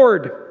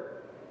ignored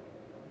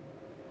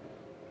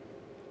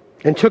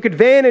and took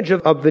advantage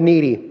of the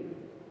needy.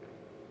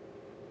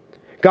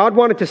 God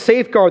wanted to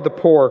safeguard the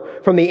poor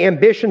from the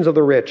ambitions of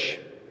the rich.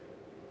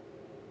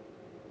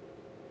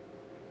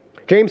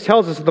 James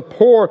tells us that the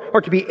poor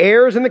are to be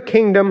heirs in the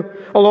kingdom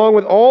along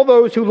with all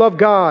those who love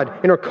God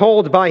and are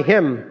called by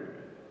Him.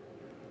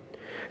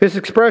 This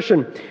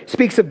expression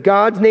speaks of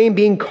God's name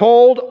being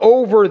called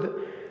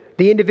over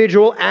the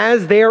individual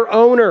as their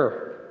owner.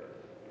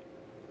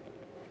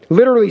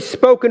 Literally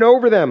spoken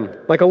over them,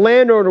 like a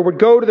landowner would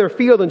go to their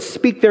field and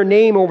speak their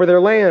name over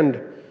their land.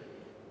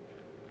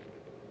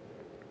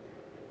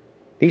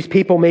 These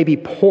people may be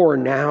poor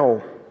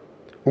now,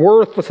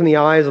 worthless in the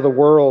eyes of the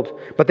world,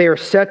 but they are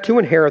set to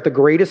inherit the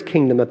greatest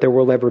kingdom that there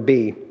will ever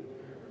be.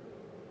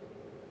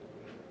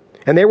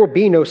 And there will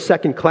be no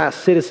second-class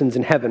citizens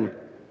in heaven.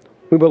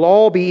 We will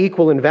all be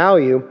equal in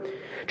value.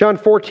 John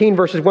 14,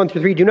 verses 1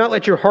 through 3, do not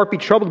let your heart be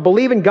troubled.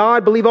 Believe in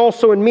God, believe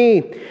also in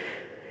me.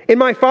 In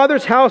my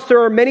Father's house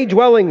there are many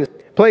dwelling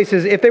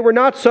places. If they were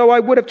not so, I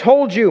would have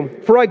told you.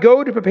 For I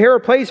go to prepare a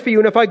place for you.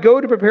 And if I go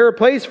to prepare a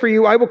place for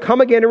you, I will come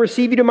again and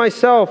receive you to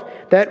myself,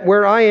 that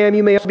where I am,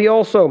 you may be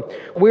also.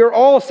 We are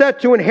all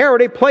set to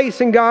inherit a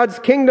place in God's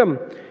kingdom,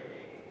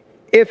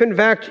 if in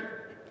fact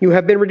you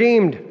have been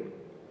redeemed.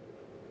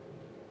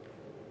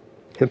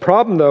 The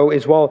problem, though,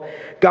 is while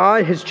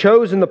God has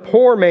chosen the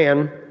poor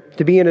man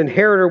to be an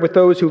inheritor with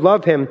those who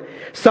love Him,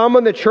 some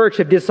in the church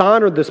have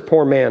dishonored this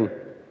poor man.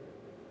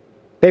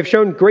 They've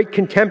shown great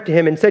contempt to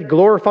him, instead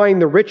glorifying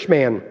the rich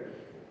man.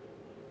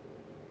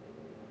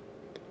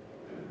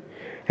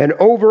 And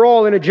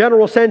overall, in a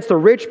general sense, the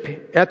rich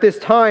at this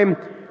time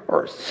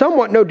are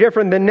somewhat no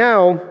different than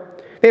now.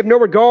 They have no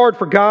regard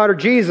for God or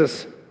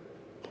Jesus.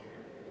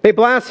 They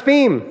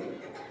blaspheme,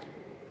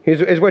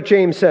 is what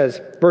James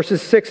says.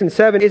 Verses 6 and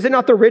 7. Is it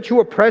not the rich who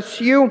oppress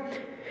you,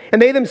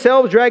 and they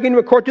themselves drag into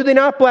a court? Do they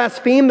not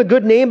blaspheme the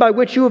good name by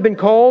which you have been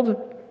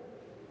called?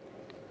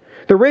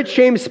 The rich,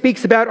 James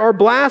speaks about, are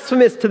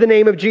blasphemous to the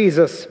name of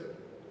Jesus.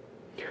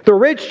 The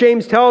rich,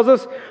 James tells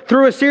us,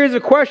 through a series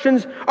of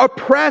questions,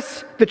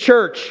 oppress the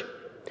church,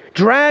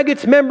 drag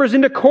its members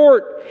into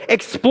court,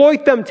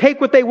 exploit them,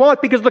 take what they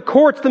want because the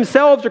courts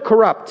themselves are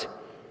corrupt.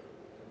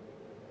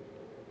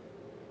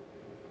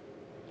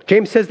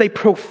 James says they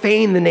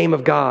profane the name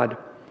of God.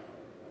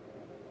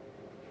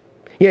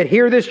 Yet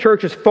here this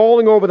church is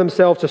falling over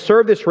themselves to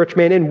serve this rich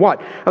man in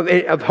what?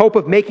 Of hope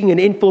of making an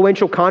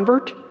influential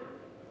convert?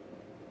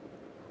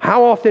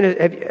 How often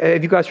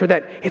have you guys heard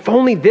that? If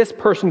only this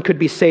person could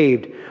be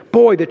saved,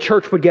 boy, the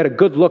church would get a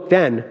good look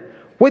then.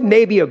 Wouldn't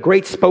they be a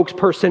great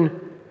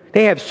spokesperson?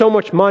 They have so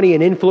much money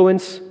and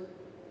influence.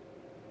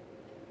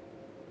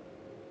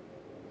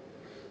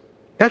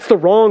 That's the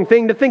wrong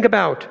thing to think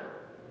about.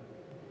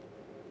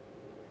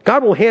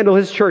 God will handle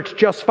His church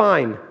just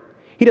fine.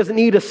 He doesn't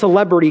need a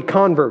celebrity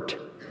convert.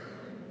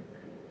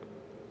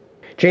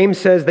 James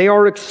says they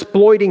are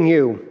exploiting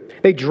you.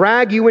 They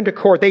drag you into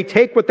court. They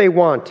take what they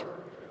want.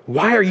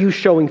 Why are you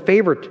showing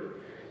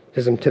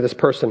favoritism to this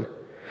person?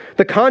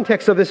 The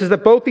context of this is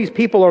that both these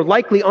people are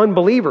likely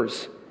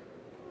unbelievers.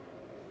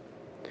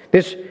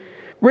 This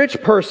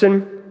rich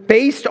person,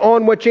 based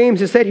on what James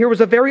has said here, was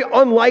a very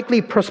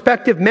unlikely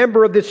prospective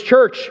member of this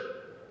church.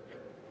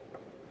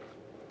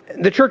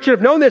 The church should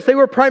have known this. They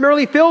were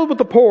primarily filled with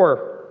the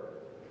poor.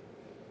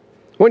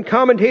 One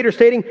commentator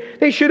stating,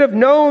 they should have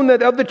known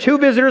that of the two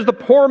visitors, the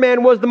poor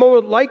man was the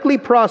most likely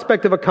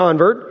prospect of a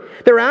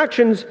convert. Their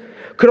actions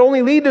could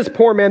only lead this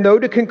poor man, though,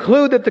 to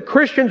conclude that the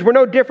Christians were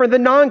no different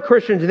than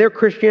non-Christians, and their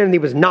Christianity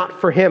was not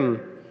for him.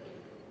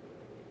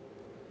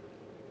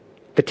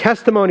 The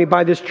testimony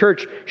by this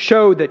church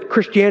showed that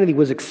Christianity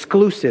was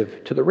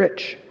exclusive to the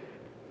rich.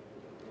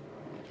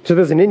 So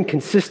there's an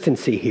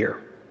inconsistency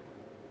here.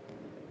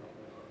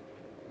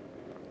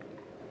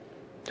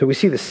 So we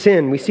see the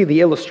sin, we see the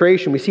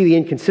illustration, we see the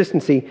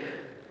inconsistency.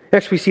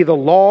 Next we see the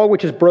law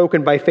which is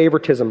broken by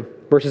favoritism,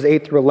 verses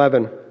 8 through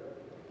 11.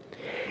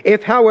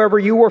 If, however,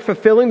 you are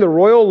fulfilling the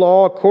royal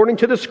law according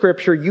to the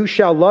Scripture, you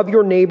shall love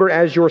your neighbor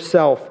as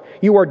yourself.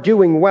 You are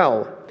doing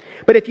well.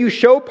 But if you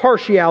show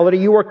partiality,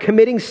 you are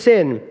committing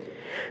sin,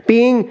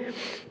 being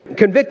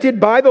convicted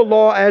by the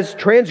law as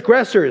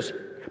transgressors.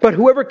 But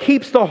whoever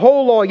keeps the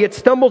whole law yet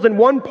stumbles in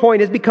one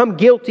point has become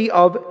guilty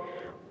of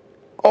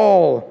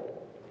all.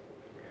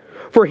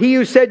 For he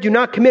who said, do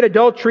not commit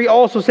adultery,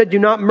 also said, do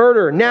not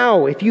murder.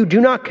 Now, if you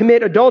do not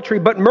commit adultery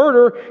but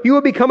murder, you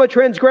will become a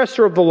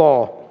transgressor of the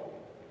law.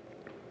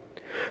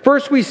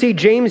 First, we see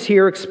James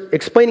here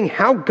explaining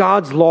how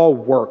God's law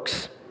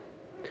works.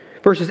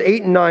 Verses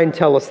 8 and 9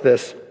 tell us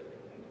this.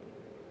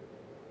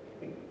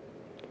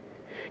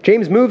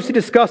 James moves to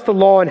discuss the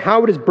law and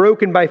how it is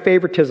broken by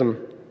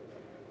favoritism.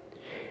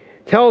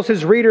 tells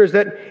his readers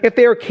that if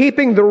they are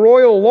keeping the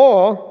royal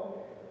law,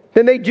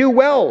 then they do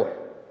well.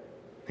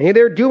 And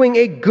they're doing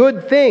a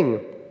good thing.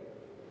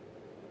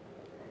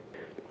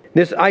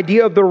 This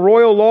idea of the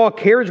royal law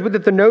carries with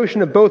it the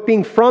notion of both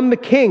being from the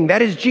king,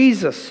 that is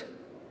Jesus,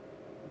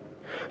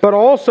 but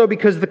also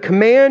because the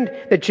command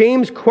that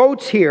James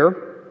quotes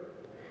here,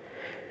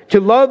 to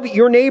love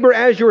your neighbor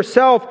as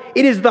yourself,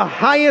 it is the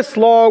highest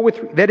law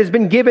that has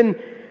been given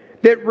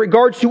that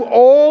regards to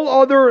all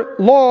other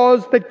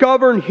laws that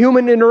govern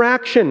human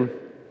interaction.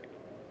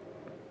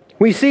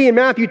 We see in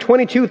Matthew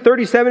 22,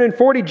 37 and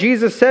 40,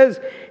 Jesus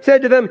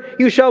said to them,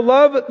 "You shall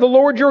love the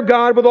Lord your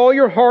God with all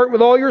your heart,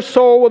 with all your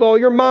soul, with all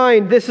your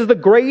mind. This is the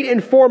great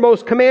and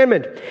foremost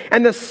commandment.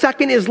 And the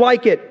second is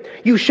like it.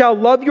 You shall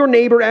love your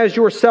neighbor as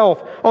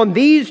yourself. On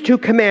these two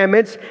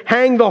commandments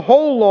hang the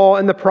whole law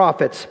and the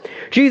prophets."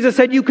 Jesus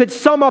said you could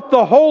sum up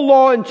the whole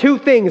law in two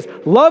things: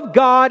 love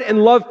God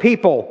and love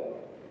people.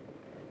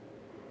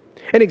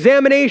 An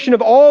examination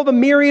of all the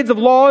myriads of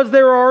laws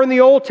there are in the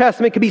Old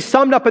Testament can be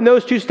summed up in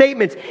those two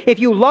statements. If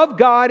you love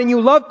God and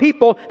you love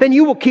people, then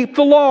you will keep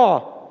the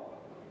law.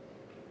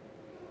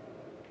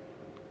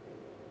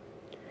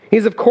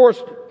 He's, of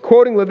course,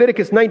 quoting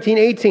Leviticus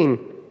 19:18.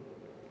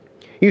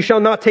 "You shall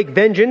not take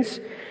vengeance.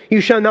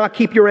 You shall not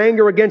keep your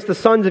anger against the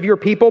sons of your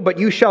people, but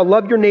you shall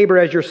love your neighbor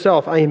as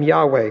yourself. I am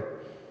Yahweh."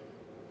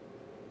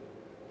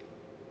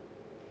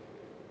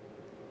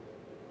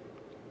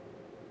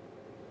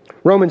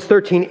 Romans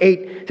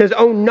 13:8 says,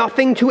 "Owe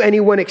nothing to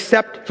anyone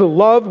except to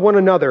love one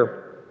another.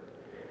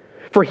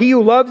 For he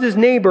who loves his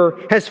neighbor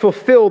has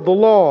fulfilled the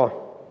law."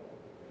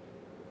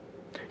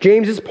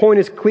 James's point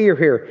is clear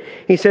here.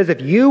 He says,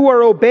 if you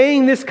are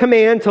obeying this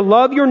command to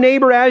love your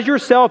neighbor as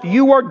yourself,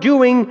 you are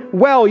doing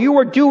well. You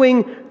are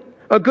doing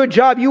a good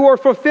job. You are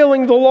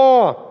fulfilling the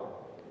law.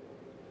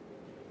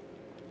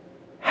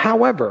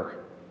 However,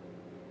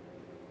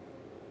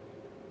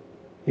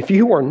 if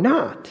you are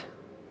not,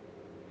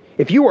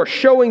 if you are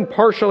showing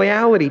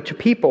partiality to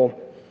people,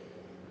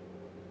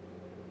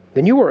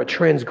 then you are a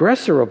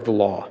transgressor of the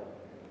law.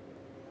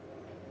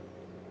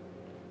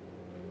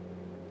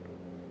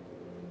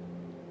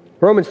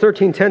 Romans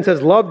 13:10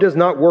 says, "Love does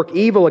not work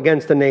evil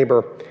against a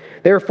neighbor.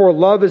 Therefore,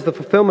 love is the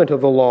fulfillment of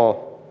the law."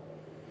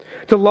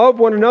 To love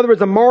one another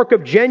is a mark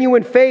of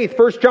genuine faith.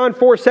 1 John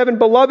 4:7,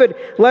 "Beloved,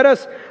 let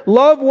us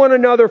love one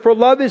another, for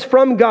love is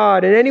from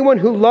God, and anyone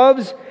who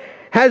loves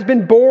has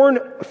been born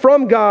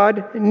from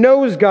God,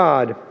 knows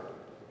God."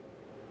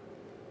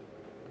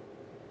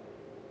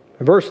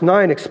 Verse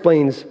 9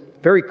 explains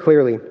very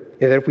clearly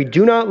that if we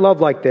do not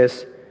love like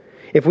this,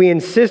 if we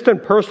insist on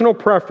personal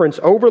preference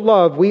over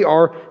love, we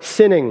are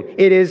sinning.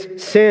 It is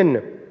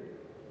sin.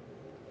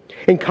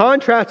 In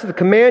contrast to the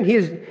command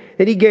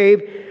that he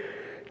gave,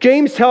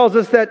 James tells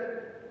us that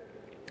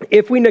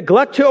if we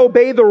neglect to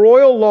obey the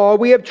royal law,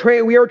 we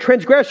are a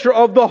transgressor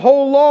of the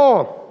whole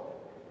law.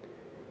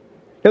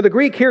 Now, the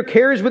Greek here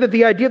carries with it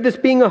the idea of this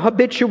being a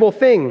habitual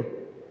thing,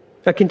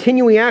 a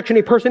continuing action.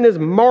 A person is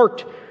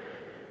marked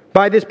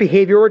by this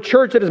behavior, or a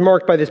church that is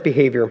marked by this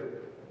behavior.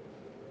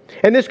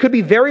 And this could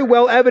be very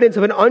well evidence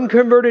of an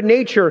unconverted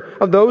nature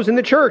of those in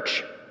the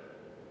church.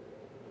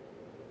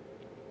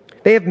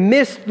 They have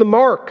missed the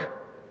mark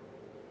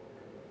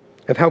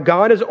of how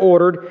God has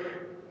ordered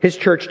His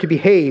church to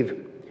behave,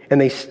 and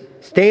they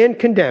stand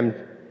condemned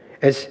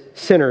as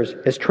sinners,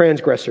 as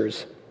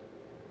transgressors.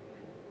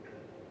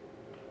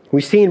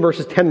 We see in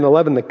verses 10 and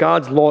 11 that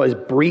God's law is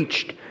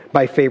breached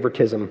by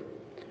favoritism.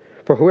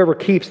 For whoever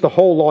keeps the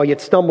whole law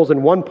yet stumbles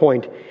in one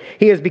point,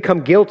 he has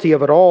become guilty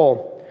of it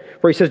all.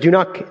 For he says, "Do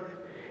not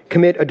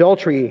commit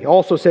adultery." He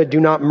also said, "Do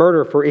not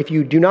murder. For if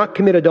you do not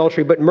commit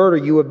adultery but murder,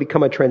 you have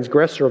become a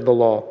transgressor of the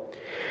law."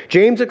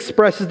 James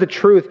expresses the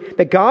truth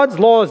that God's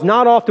law is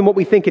not often what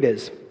we think it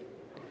is.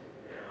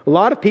 A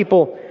lot of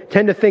people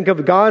tend to think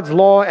of God's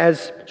law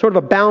as sort of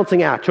a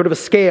balancing act, sort of a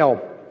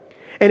scale.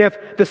 And if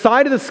the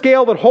side of the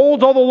scale that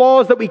holds all the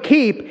laws that we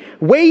keep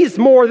weighs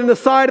more than the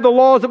side of the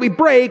laws that we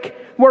break,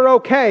 we're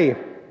okay.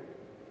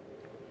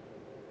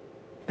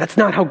 That's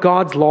not how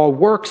God's law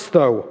works,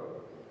 though.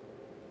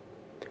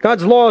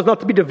 God's law is not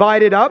to be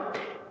divided up.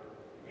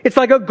 It's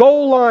like a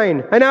goal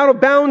line, an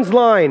out-of-bounds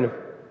line.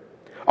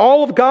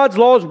 All of God's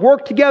laws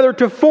work together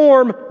to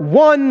form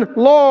one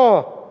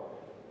law.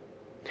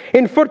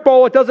 In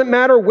football, it doesn't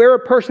matter where a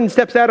person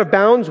steps out of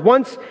bounds.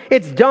 Once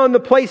it's done, the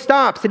play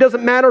stops. It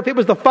doesn't matter if it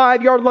was the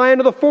 5-yard line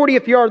or the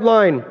 40th-yard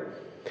line.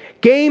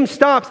 Game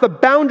stops. The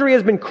boundary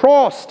has been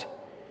crossed.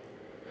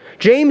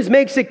 James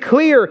makes it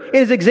clear in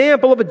his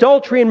example of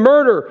adultery and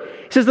murder.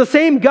 He says the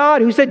same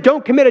God who said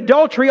don't commit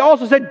adultery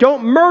also said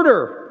don't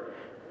murder.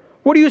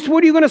 What are you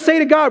going to say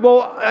to God?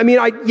 Well,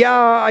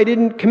 I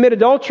didn't commit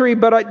adultery,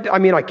 but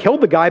I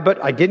killed the guy,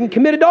 but I didn't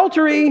commit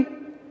adultery.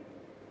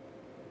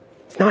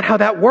 It's not how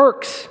that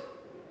works.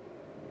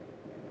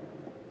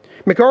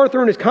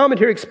 MacArthur in his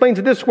commentary explains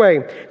it this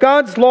way: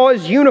 God's law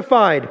is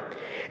unified.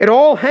 It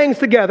all hangs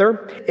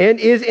together and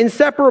is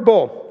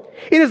inseparable.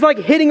 It is like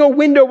hitting a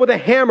window with a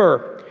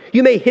hammer.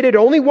 You may hit it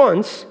only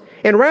once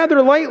and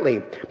rather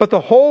lightly, but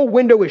the whole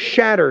window is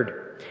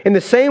shattered. In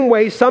the same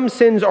way, some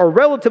sins are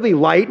relatively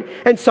light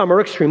and some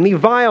are extremely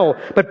vile.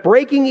 But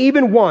breaking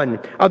even one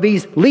of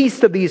these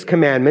least of these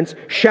commandments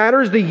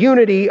shatters the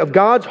unity of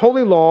God's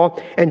holy law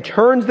and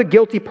turns the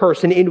guilty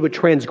person into a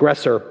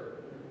transgressor.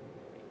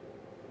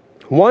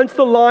 Once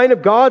the line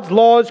of God's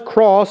law is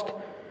crossed,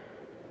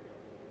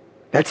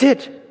 that's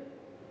it.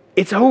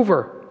 It's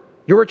over.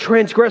 You're a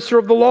transgressor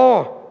of the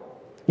law.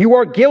 You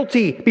are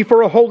guilty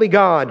before a holy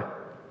God.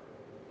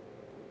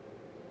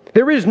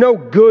 There is no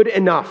good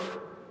enough.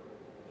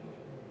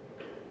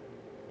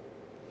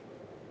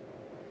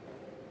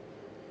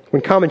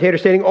 When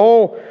commentators stating,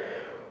 all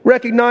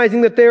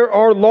recognizing that there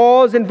are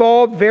laws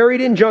involved,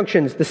 varied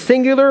injunctions. The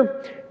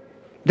singular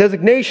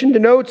designation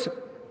denotes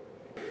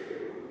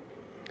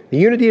the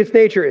unity of its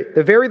nature.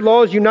 The varied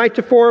laws unite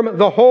to form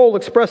the whole,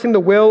 expressing the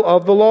will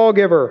of the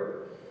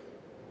lawgiver.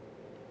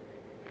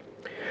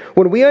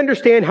 When we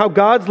understand how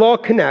God's law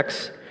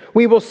connects,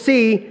 we will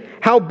see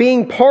how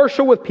being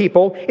partial with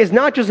people is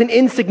not just an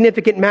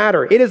insignificant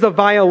matter. It is a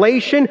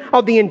violation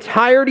of the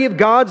entirety of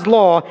God's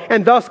law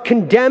and thus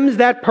condemns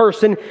that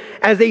person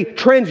as a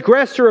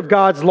transgressor of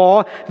God's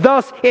law.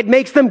 Thus, it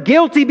makes them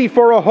guilty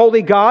before a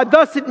holy God.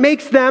 Thus, it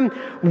makes them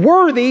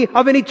worthy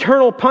of an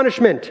eternal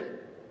punishment.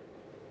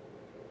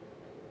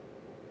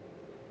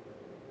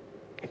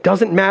 It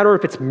doesn't matter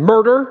if it's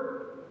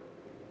murder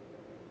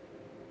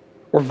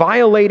or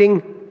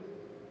violating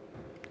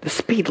the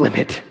speed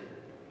limit.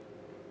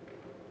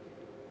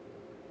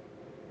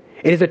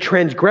 It is a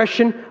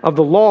transgression of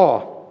the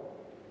law.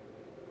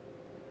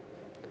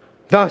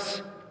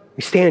 Thus,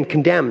 we stand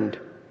condemned.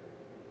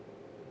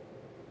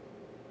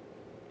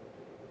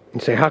 You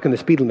say, how can the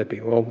speed limit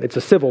be? Well, it's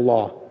a civil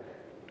law.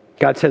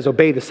 God says,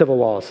 obey the civil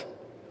laws.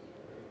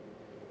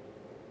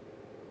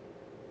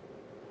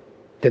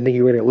 Didn't think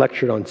you were going to get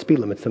lectured on speed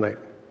limits tonight.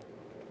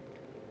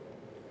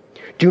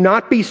 Do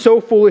not be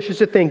so foolish as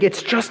to think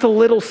it's just a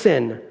little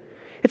sin.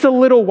 It's a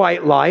little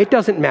white lie. It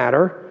doesn't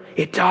matter.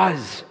 It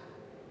does.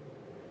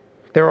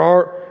 There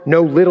are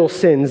no little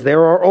sins.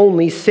 There are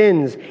only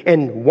sins.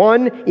 And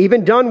one,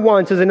 even done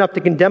once, is enough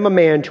to condemn a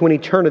man to an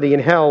eternity in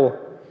hell.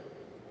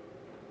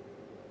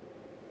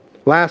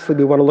 Lastly,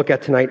 we want to look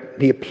at tonight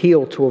the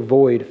appeal to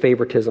avoid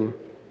favoritism.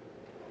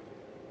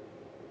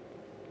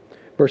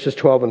 Verses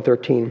 12 and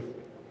 13.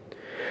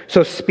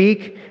 So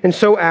speak and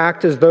so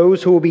act as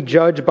those who will be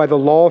judged by the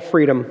law of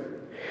freedom.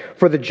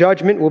 For the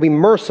judgment will be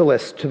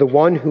merciless to the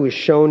one who has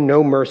shown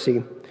no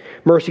mercy.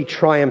 Mercy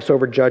triumphs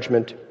over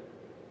judgment.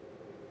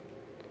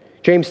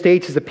 James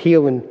states his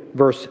appeal in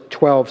verse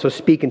 12, so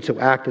speak and so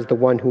act as the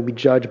one who will be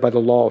judged by the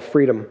law of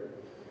freedom.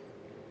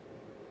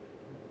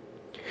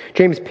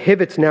 James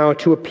pivots now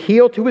to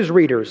appeal to his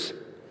readers.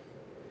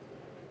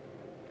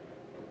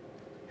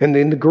 And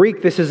in the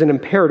Greek, this is an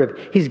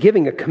imperative. He's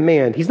giving a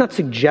command. He's not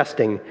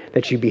suggesting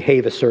that you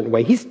behave a certain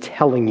way. He's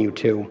telling you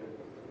to.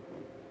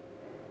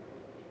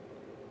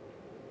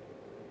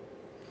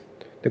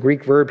 The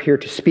Greek verb here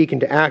to speak and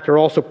to act are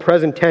also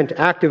present tense,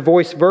 active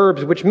voice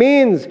verbs, which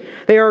means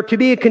they are to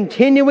be a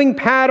continuing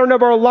pattern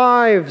of our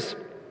lives.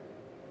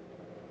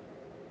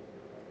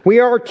 We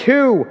are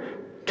to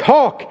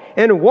talk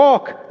and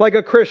walk like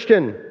a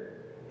Christian.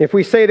 If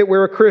we say that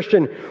we're a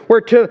Christian,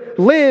 we're to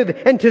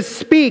live and to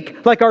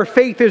speak like our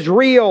faith is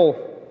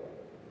real.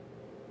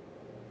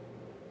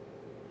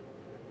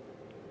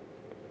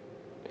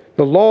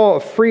 The law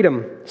of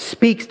freedom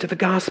speaks to the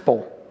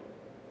gospel.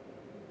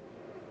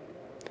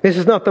 This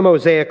is not the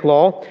Mosaic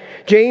law.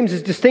 James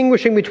is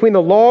distinguishing between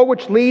the law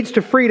which leads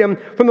to freedom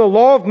from the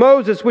law of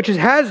Moses, which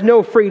has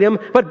no freedom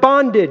but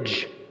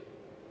bondage.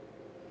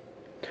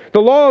 The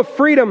law of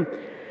freedom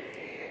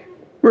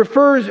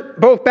refers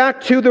both back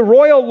to the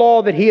royal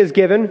law that he has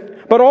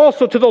given, but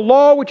also to the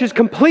law which is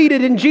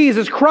completed in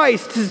Jesus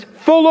Christ, his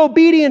full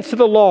obedience to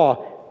the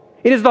law.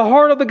 It is the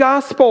heart of the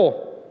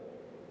gospel.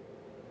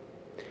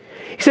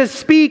 He says,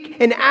 speak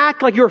and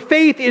act like your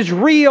faith is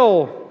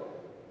real.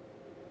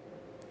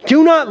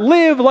 Do not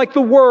live like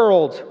the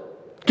world.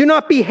 Do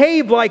not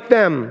behave like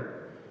them.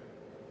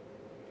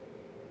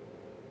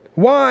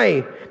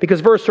 Why? Because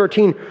verse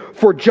 13,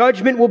 for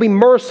judgment will be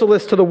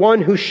merciless to the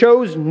one who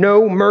shows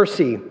no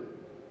mercy.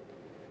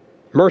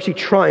 Mercy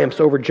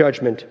triumphs over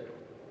judgment.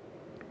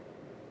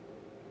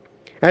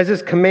 As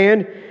this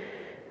command,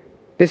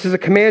 this is a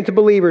command to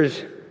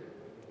believers.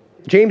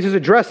 James is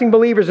addressing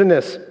believers in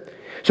this.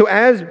 So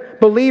as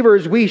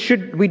believers, we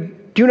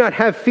do not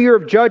have fear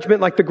of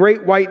judgment like the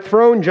great white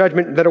throne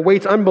judgment that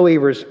awaits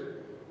unbelievers.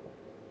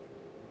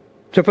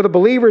 So for the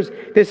believers,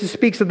 this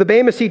speaks of the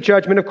Bema Seat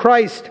judgment of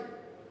Christ.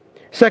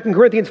 2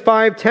 Corinthians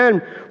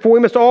 5:10, for we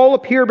must all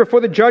appear before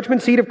the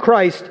judgment seat of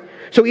Christ,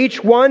 so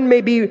each one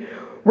may be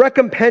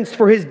recompensed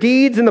for his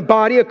deeds in the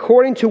body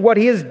according to what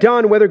he has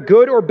done, whether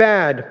good or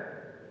bad.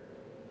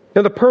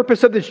 Now the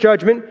purpose of this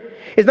judgment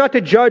is not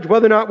to judge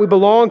whether or not we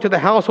belong to the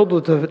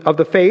household of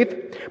the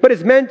faith, but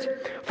is meant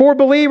for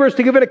believers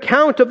to give an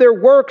account of their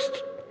works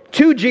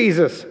to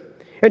Jesus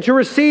and to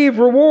receive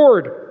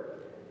reward.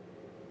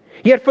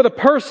 Yet for the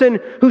person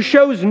who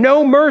shows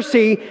no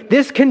mercy,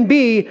 this can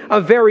be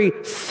a very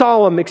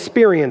solemn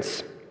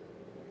experience.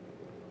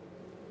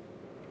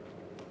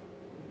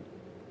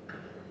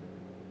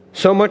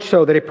 So much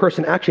so that a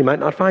person actually might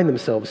not find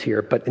themselves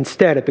here, but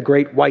instead at the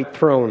great white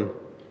throne.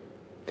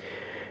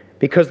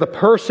 Because the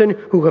person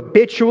who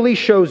habitually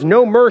shows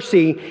no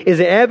mercy is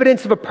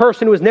evidence of a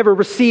person who has never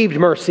received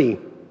mercy.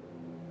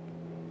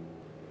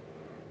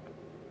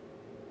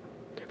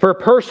 For a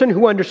person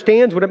who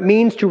understands what it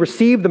means to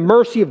receive the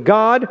mercy of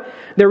God,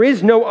 there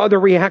is no other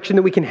reaction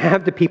that we can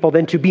have to people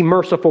than to be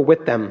merciful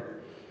with them.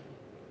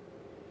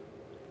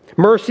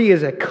 Mercy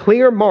is a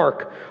clear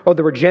mark of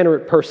the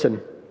regenerate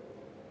person.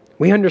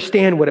 We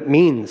understand what it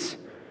means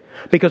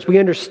because we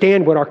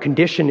understand what our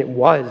condition it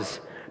was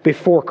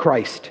before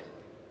Christ.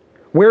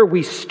 Where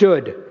we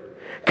stood,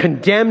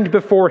 condemned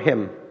before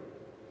Him.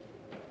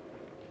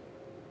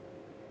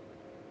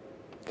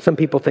 Some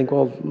people think,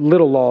 well,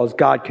 little laws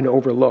God can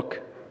overlook.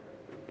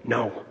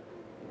 No.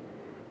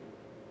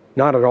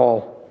 Not at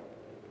all.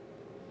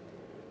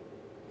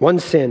 One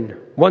sin,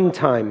 one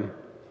time,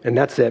 and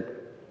that's it.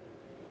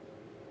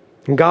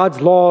 And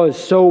God's law is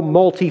so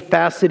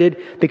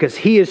multifaceted because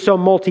He is so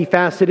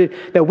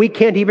multifaceted that we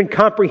can't even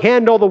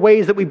comprehend all the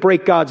ways that we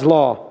break God's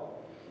law.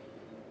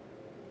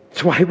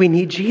 That's why we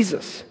need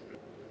Jesus.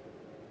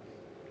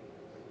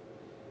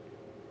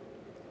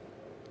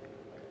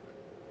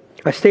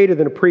 I stated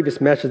in a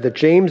previous message that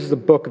James is a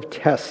book of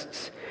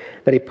tests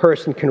that a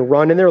person can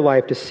run in their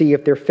life to see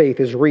if their faith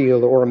is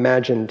real or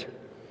imagined.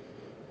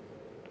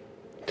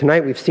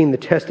 Tonight we've seen the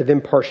test of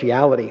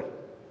impartiality.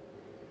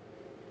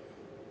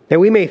 Now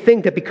we may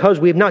think that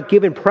because we have not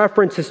given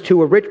preferences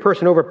to a rich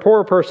person over a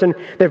poor person,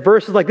 that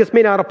verses like this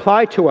may not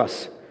apply to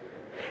us.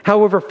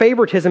 However,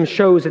 favoritism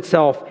shows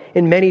itself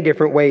in many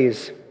different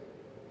ways.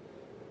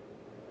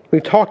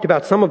 We've talked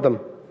about some of them.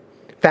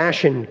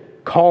 Fashion,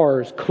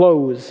 cars,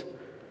 clothes.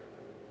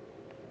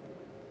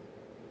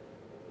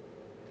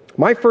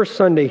 My first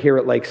Sunday here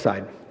at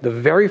Lakeside, the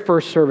very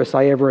first service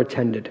I ever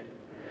attended,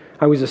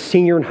 I was a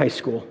senior in high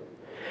school.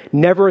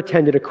 Never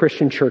attended a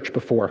Christian church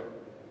before.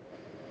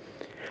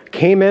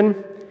 Came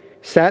in,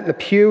 sat in the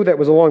pew that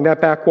was along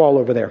that back wall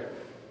over there.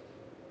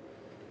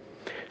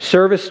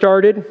 Service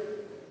started.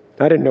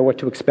 I didn't know what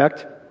to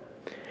expect.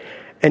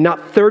 And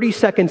not 30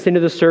 seconds into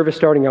the service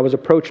starting, I was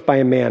approached by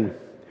a man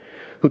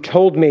who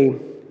told me,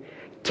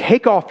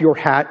 "Take off your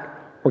hat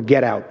or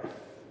get out."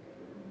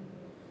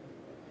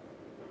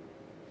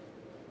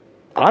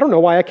 I don't know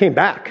why I came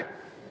back.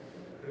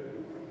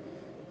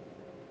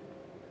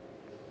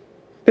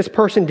 This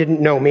person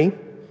didn't know me.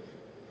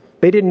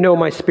 They didn't know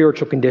my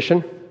spiritual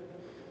condition.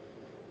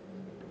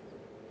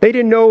 They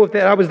didn't know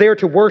that I was there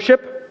to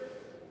worship.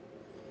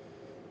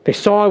 They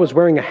saw I was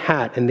wearing a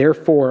hat, and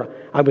therefore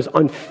I was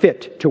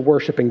unfit to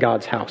worship in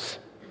God's house.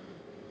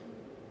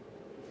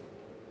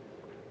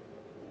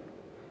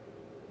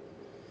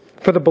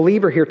 For the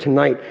believer here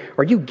tonight,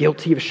 are you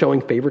guilty of showing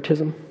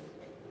favoritism?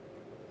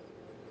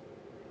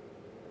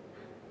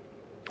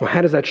 Well,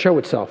 how does that show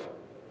itself?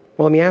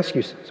 Well, let me ask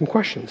you some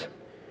questions.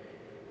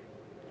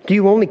 Do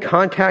you only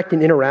contact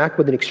and interact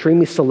with an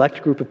extremely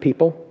select group of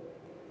people?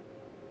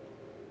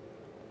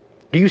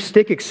 Do you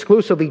stick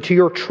exclusively to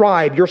your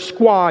tribe, your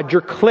squad,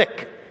 your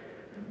clique?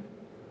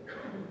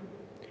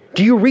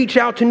 Do you reach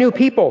out to new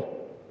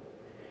people?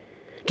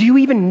 Do you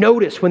even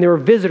notice when there are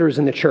visitors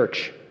in the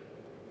church?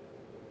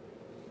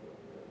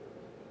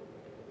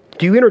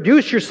 Do you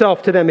introduce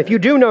yourself to them if you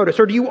do notice?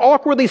 Or do you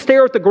awkwardly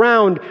stare at the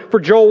ground for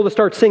Joel to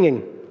start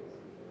singing?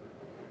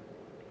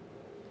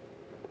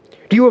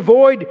 Do you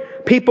avoid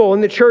people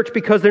in the church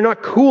because they're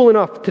not cool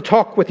enough to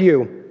talk with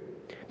you?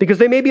 Because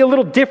they may be a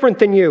little different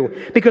than you.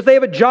 Because they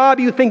have a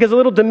job you think is a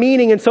little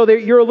demeaning, and so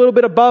you're a little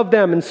bit above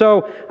them. And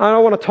so I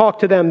don't want to talk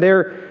to them.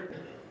 They're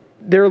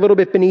a little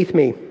bit beneath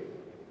me.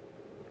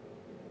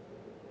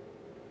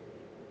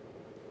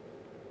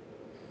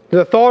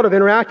 The thought of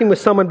interacting with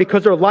someone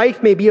because their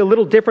life may be a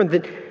little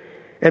different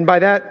and by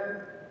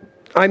that,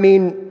 I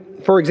mean,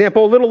 for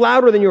example, a little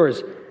louder than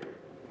yours.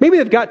 Maybe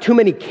they've got too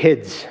many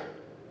kids.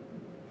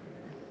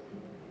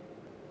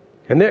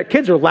 And their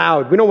kids are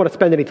loud. We don't want to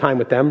spend any time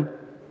with them.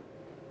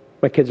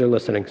 My kids are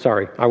listening.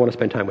 Sorry, I want to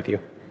spend time with you.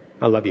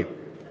 I love you.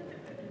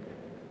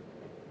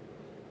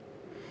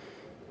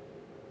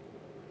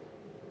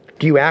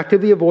 Do you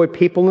actively avoid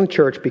people in the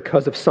church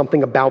because of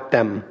something about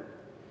them?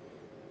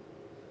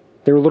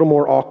 They're a little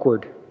more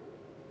awkward.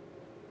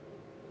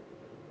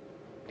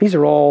 These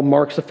are all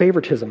marks of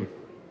favoritism.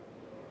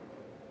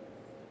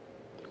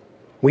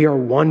 We are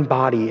one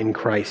body in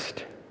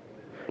Christ.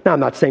 Now, I'm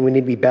not saying we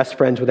need to be best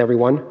friends with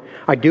everyone.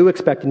 I do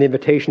expect an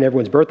invitation to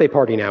everyone's birthday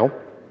party now.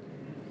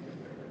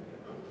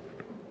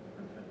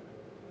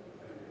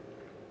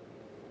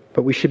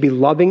 But we should be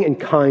loving and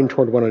kind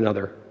toward one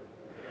another,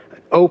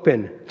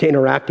 open to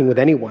interacting with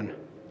anyone,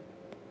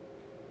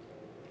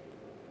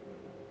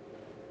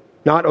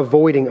 not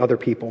avoiding other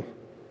people,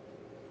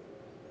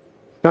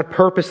 not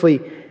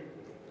purposely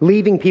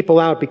leaving people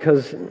out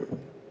because,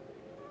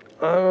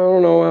 I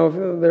don't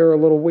know, they're a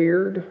little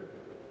weird.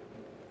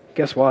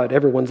 Guess what?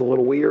 Everyone's a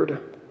little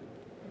weird.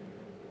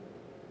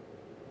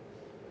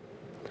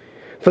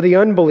 For the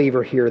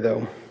unbeliever here,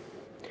 though,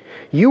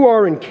 you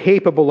are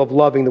incapable of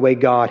loving the way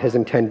God has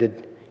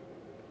intended.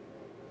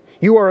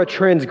 You are a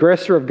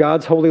transgressor of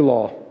God's holy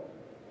law,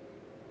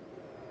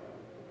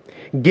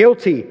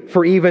 guilty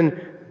for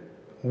even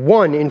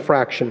one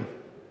infraction.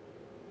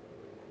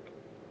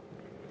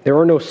 There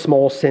are no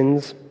small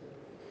sins.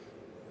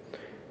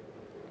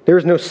 There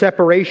is no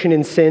separation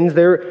in sins.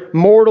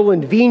 Mortal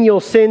and venial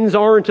sins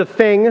aren't a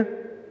thing.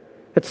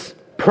 It's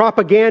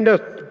propaganda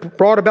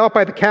brought about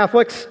by the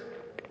Catholics.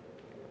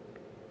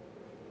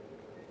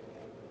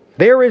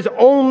 There is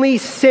only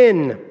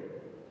sin.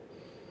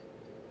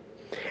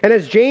 And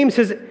as James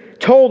has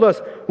told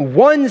us,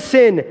 one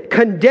sin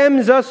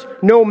condemns us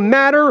no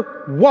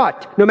matter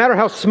what, no matter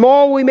how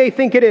small we may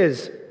think it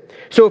is.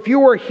 So if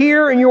you are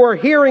here and you are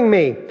hearing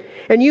me,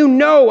 and you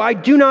know I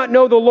do not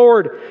know the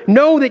Lord,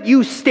 know that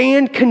you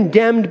stand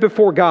condemned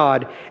before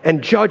God,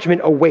 and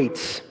judgment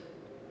awaits.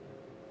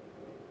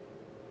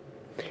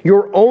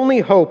 Your only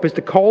hope is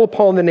to call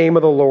upon the name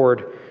of the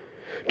Lord,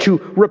 to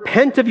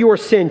repent of your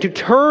sin, to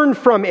turn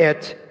from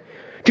it,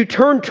 to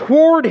turn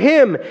toward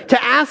Him,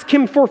 to ask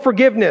Him for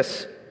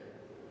forgiveness.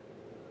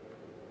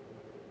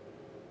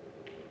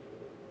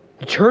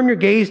 To turn your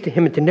gaze to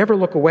Him and to never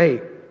look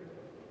away.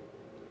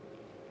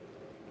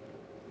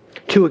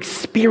 To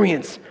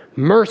experience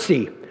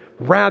mercy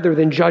rather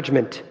than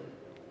judgment.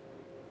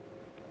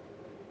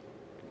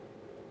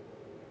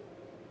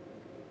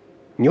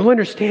 And you'll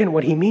understand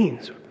what he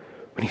means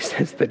when he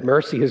says that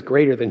mercy is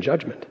greater than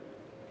judgment.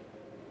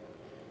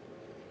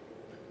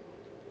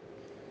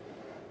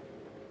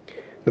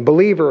 The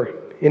believer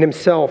in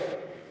himself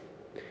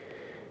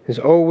has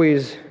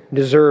always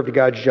deserved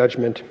God's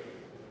judgment.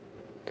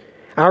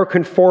 Our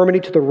conformity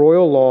to the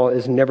royal law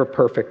is never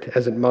perfect,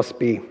 as it must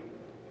be.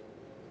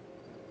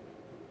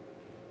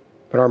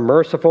 But our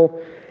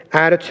merciful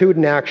attitude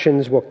and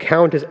actions will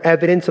count as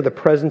evidence of the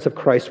presence of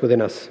Christ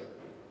within us.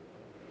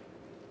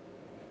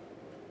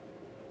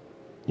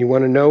 You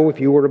want to know if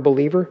you were a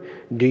believer?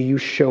 Do you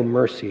show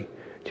mercy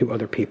to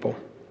other people?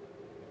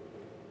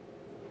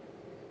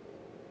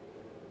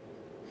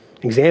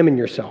 Examine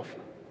yourself.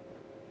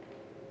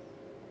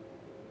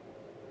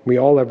 We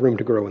all have room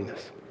to grow in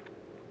this.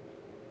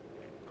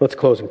 Let's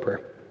close in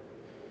prayer.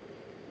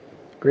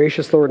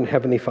 Gracious Lord and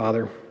Heavenly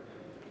Father,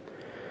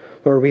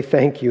 Lord, we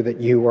thank you that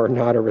you are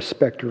not a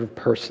respecter of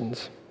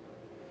persons,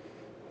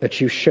 that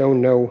you show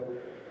no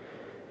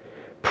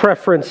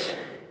preference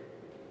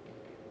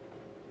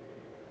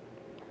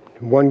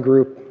in one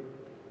group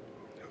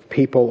of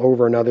people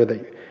over another,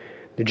 that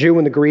the Jew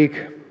and the Greek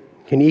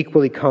can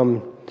equally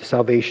come to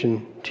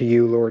salvation to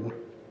you, Lord.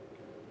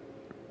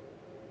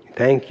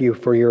 Thank you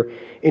for your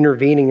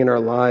intervening in our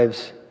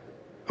lives,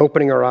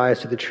 opening our eyes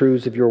to the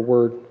truths of your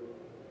word,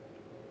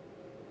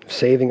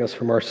 saving us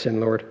from our sin,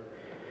 Lord.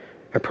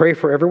 I pray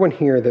for everyone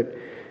here that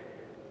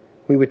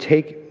we would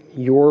take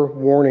your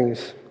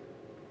warnings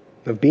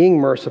of being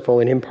merciful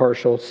and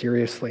impartial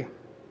seriously.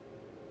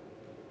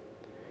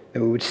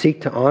 That we would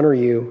seek to honor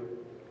you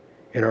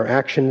in our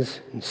actions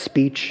and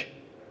speech.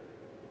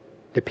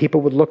 That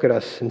people would look at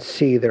us and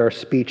see that our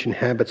speech and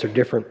habits are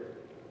different.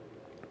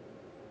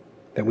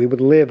 That we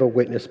would live a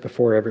witness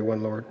before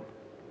everyone, Lord.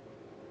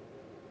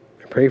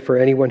 I pray for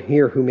anyone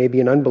here who may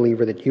be an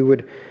unbeliever, that you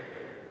would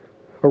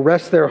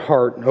arrest their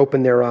heart and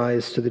open their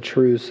eyes to the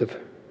truths of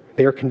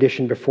their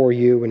condition before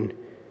you and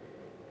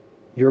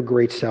your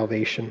great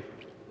salvation.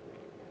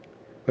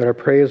 But I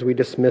pray as we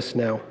dismiss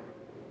now,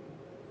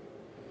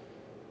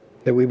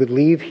 that we would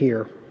leave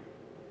here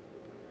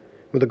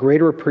with a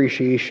greater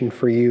appreciation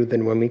for you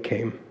than when we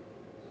came.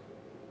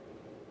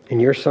 In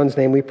your Son's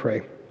name we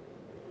pray.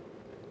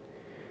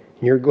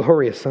 In your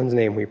glorious Son's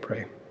name we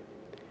pray.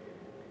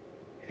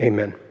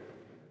 Amen.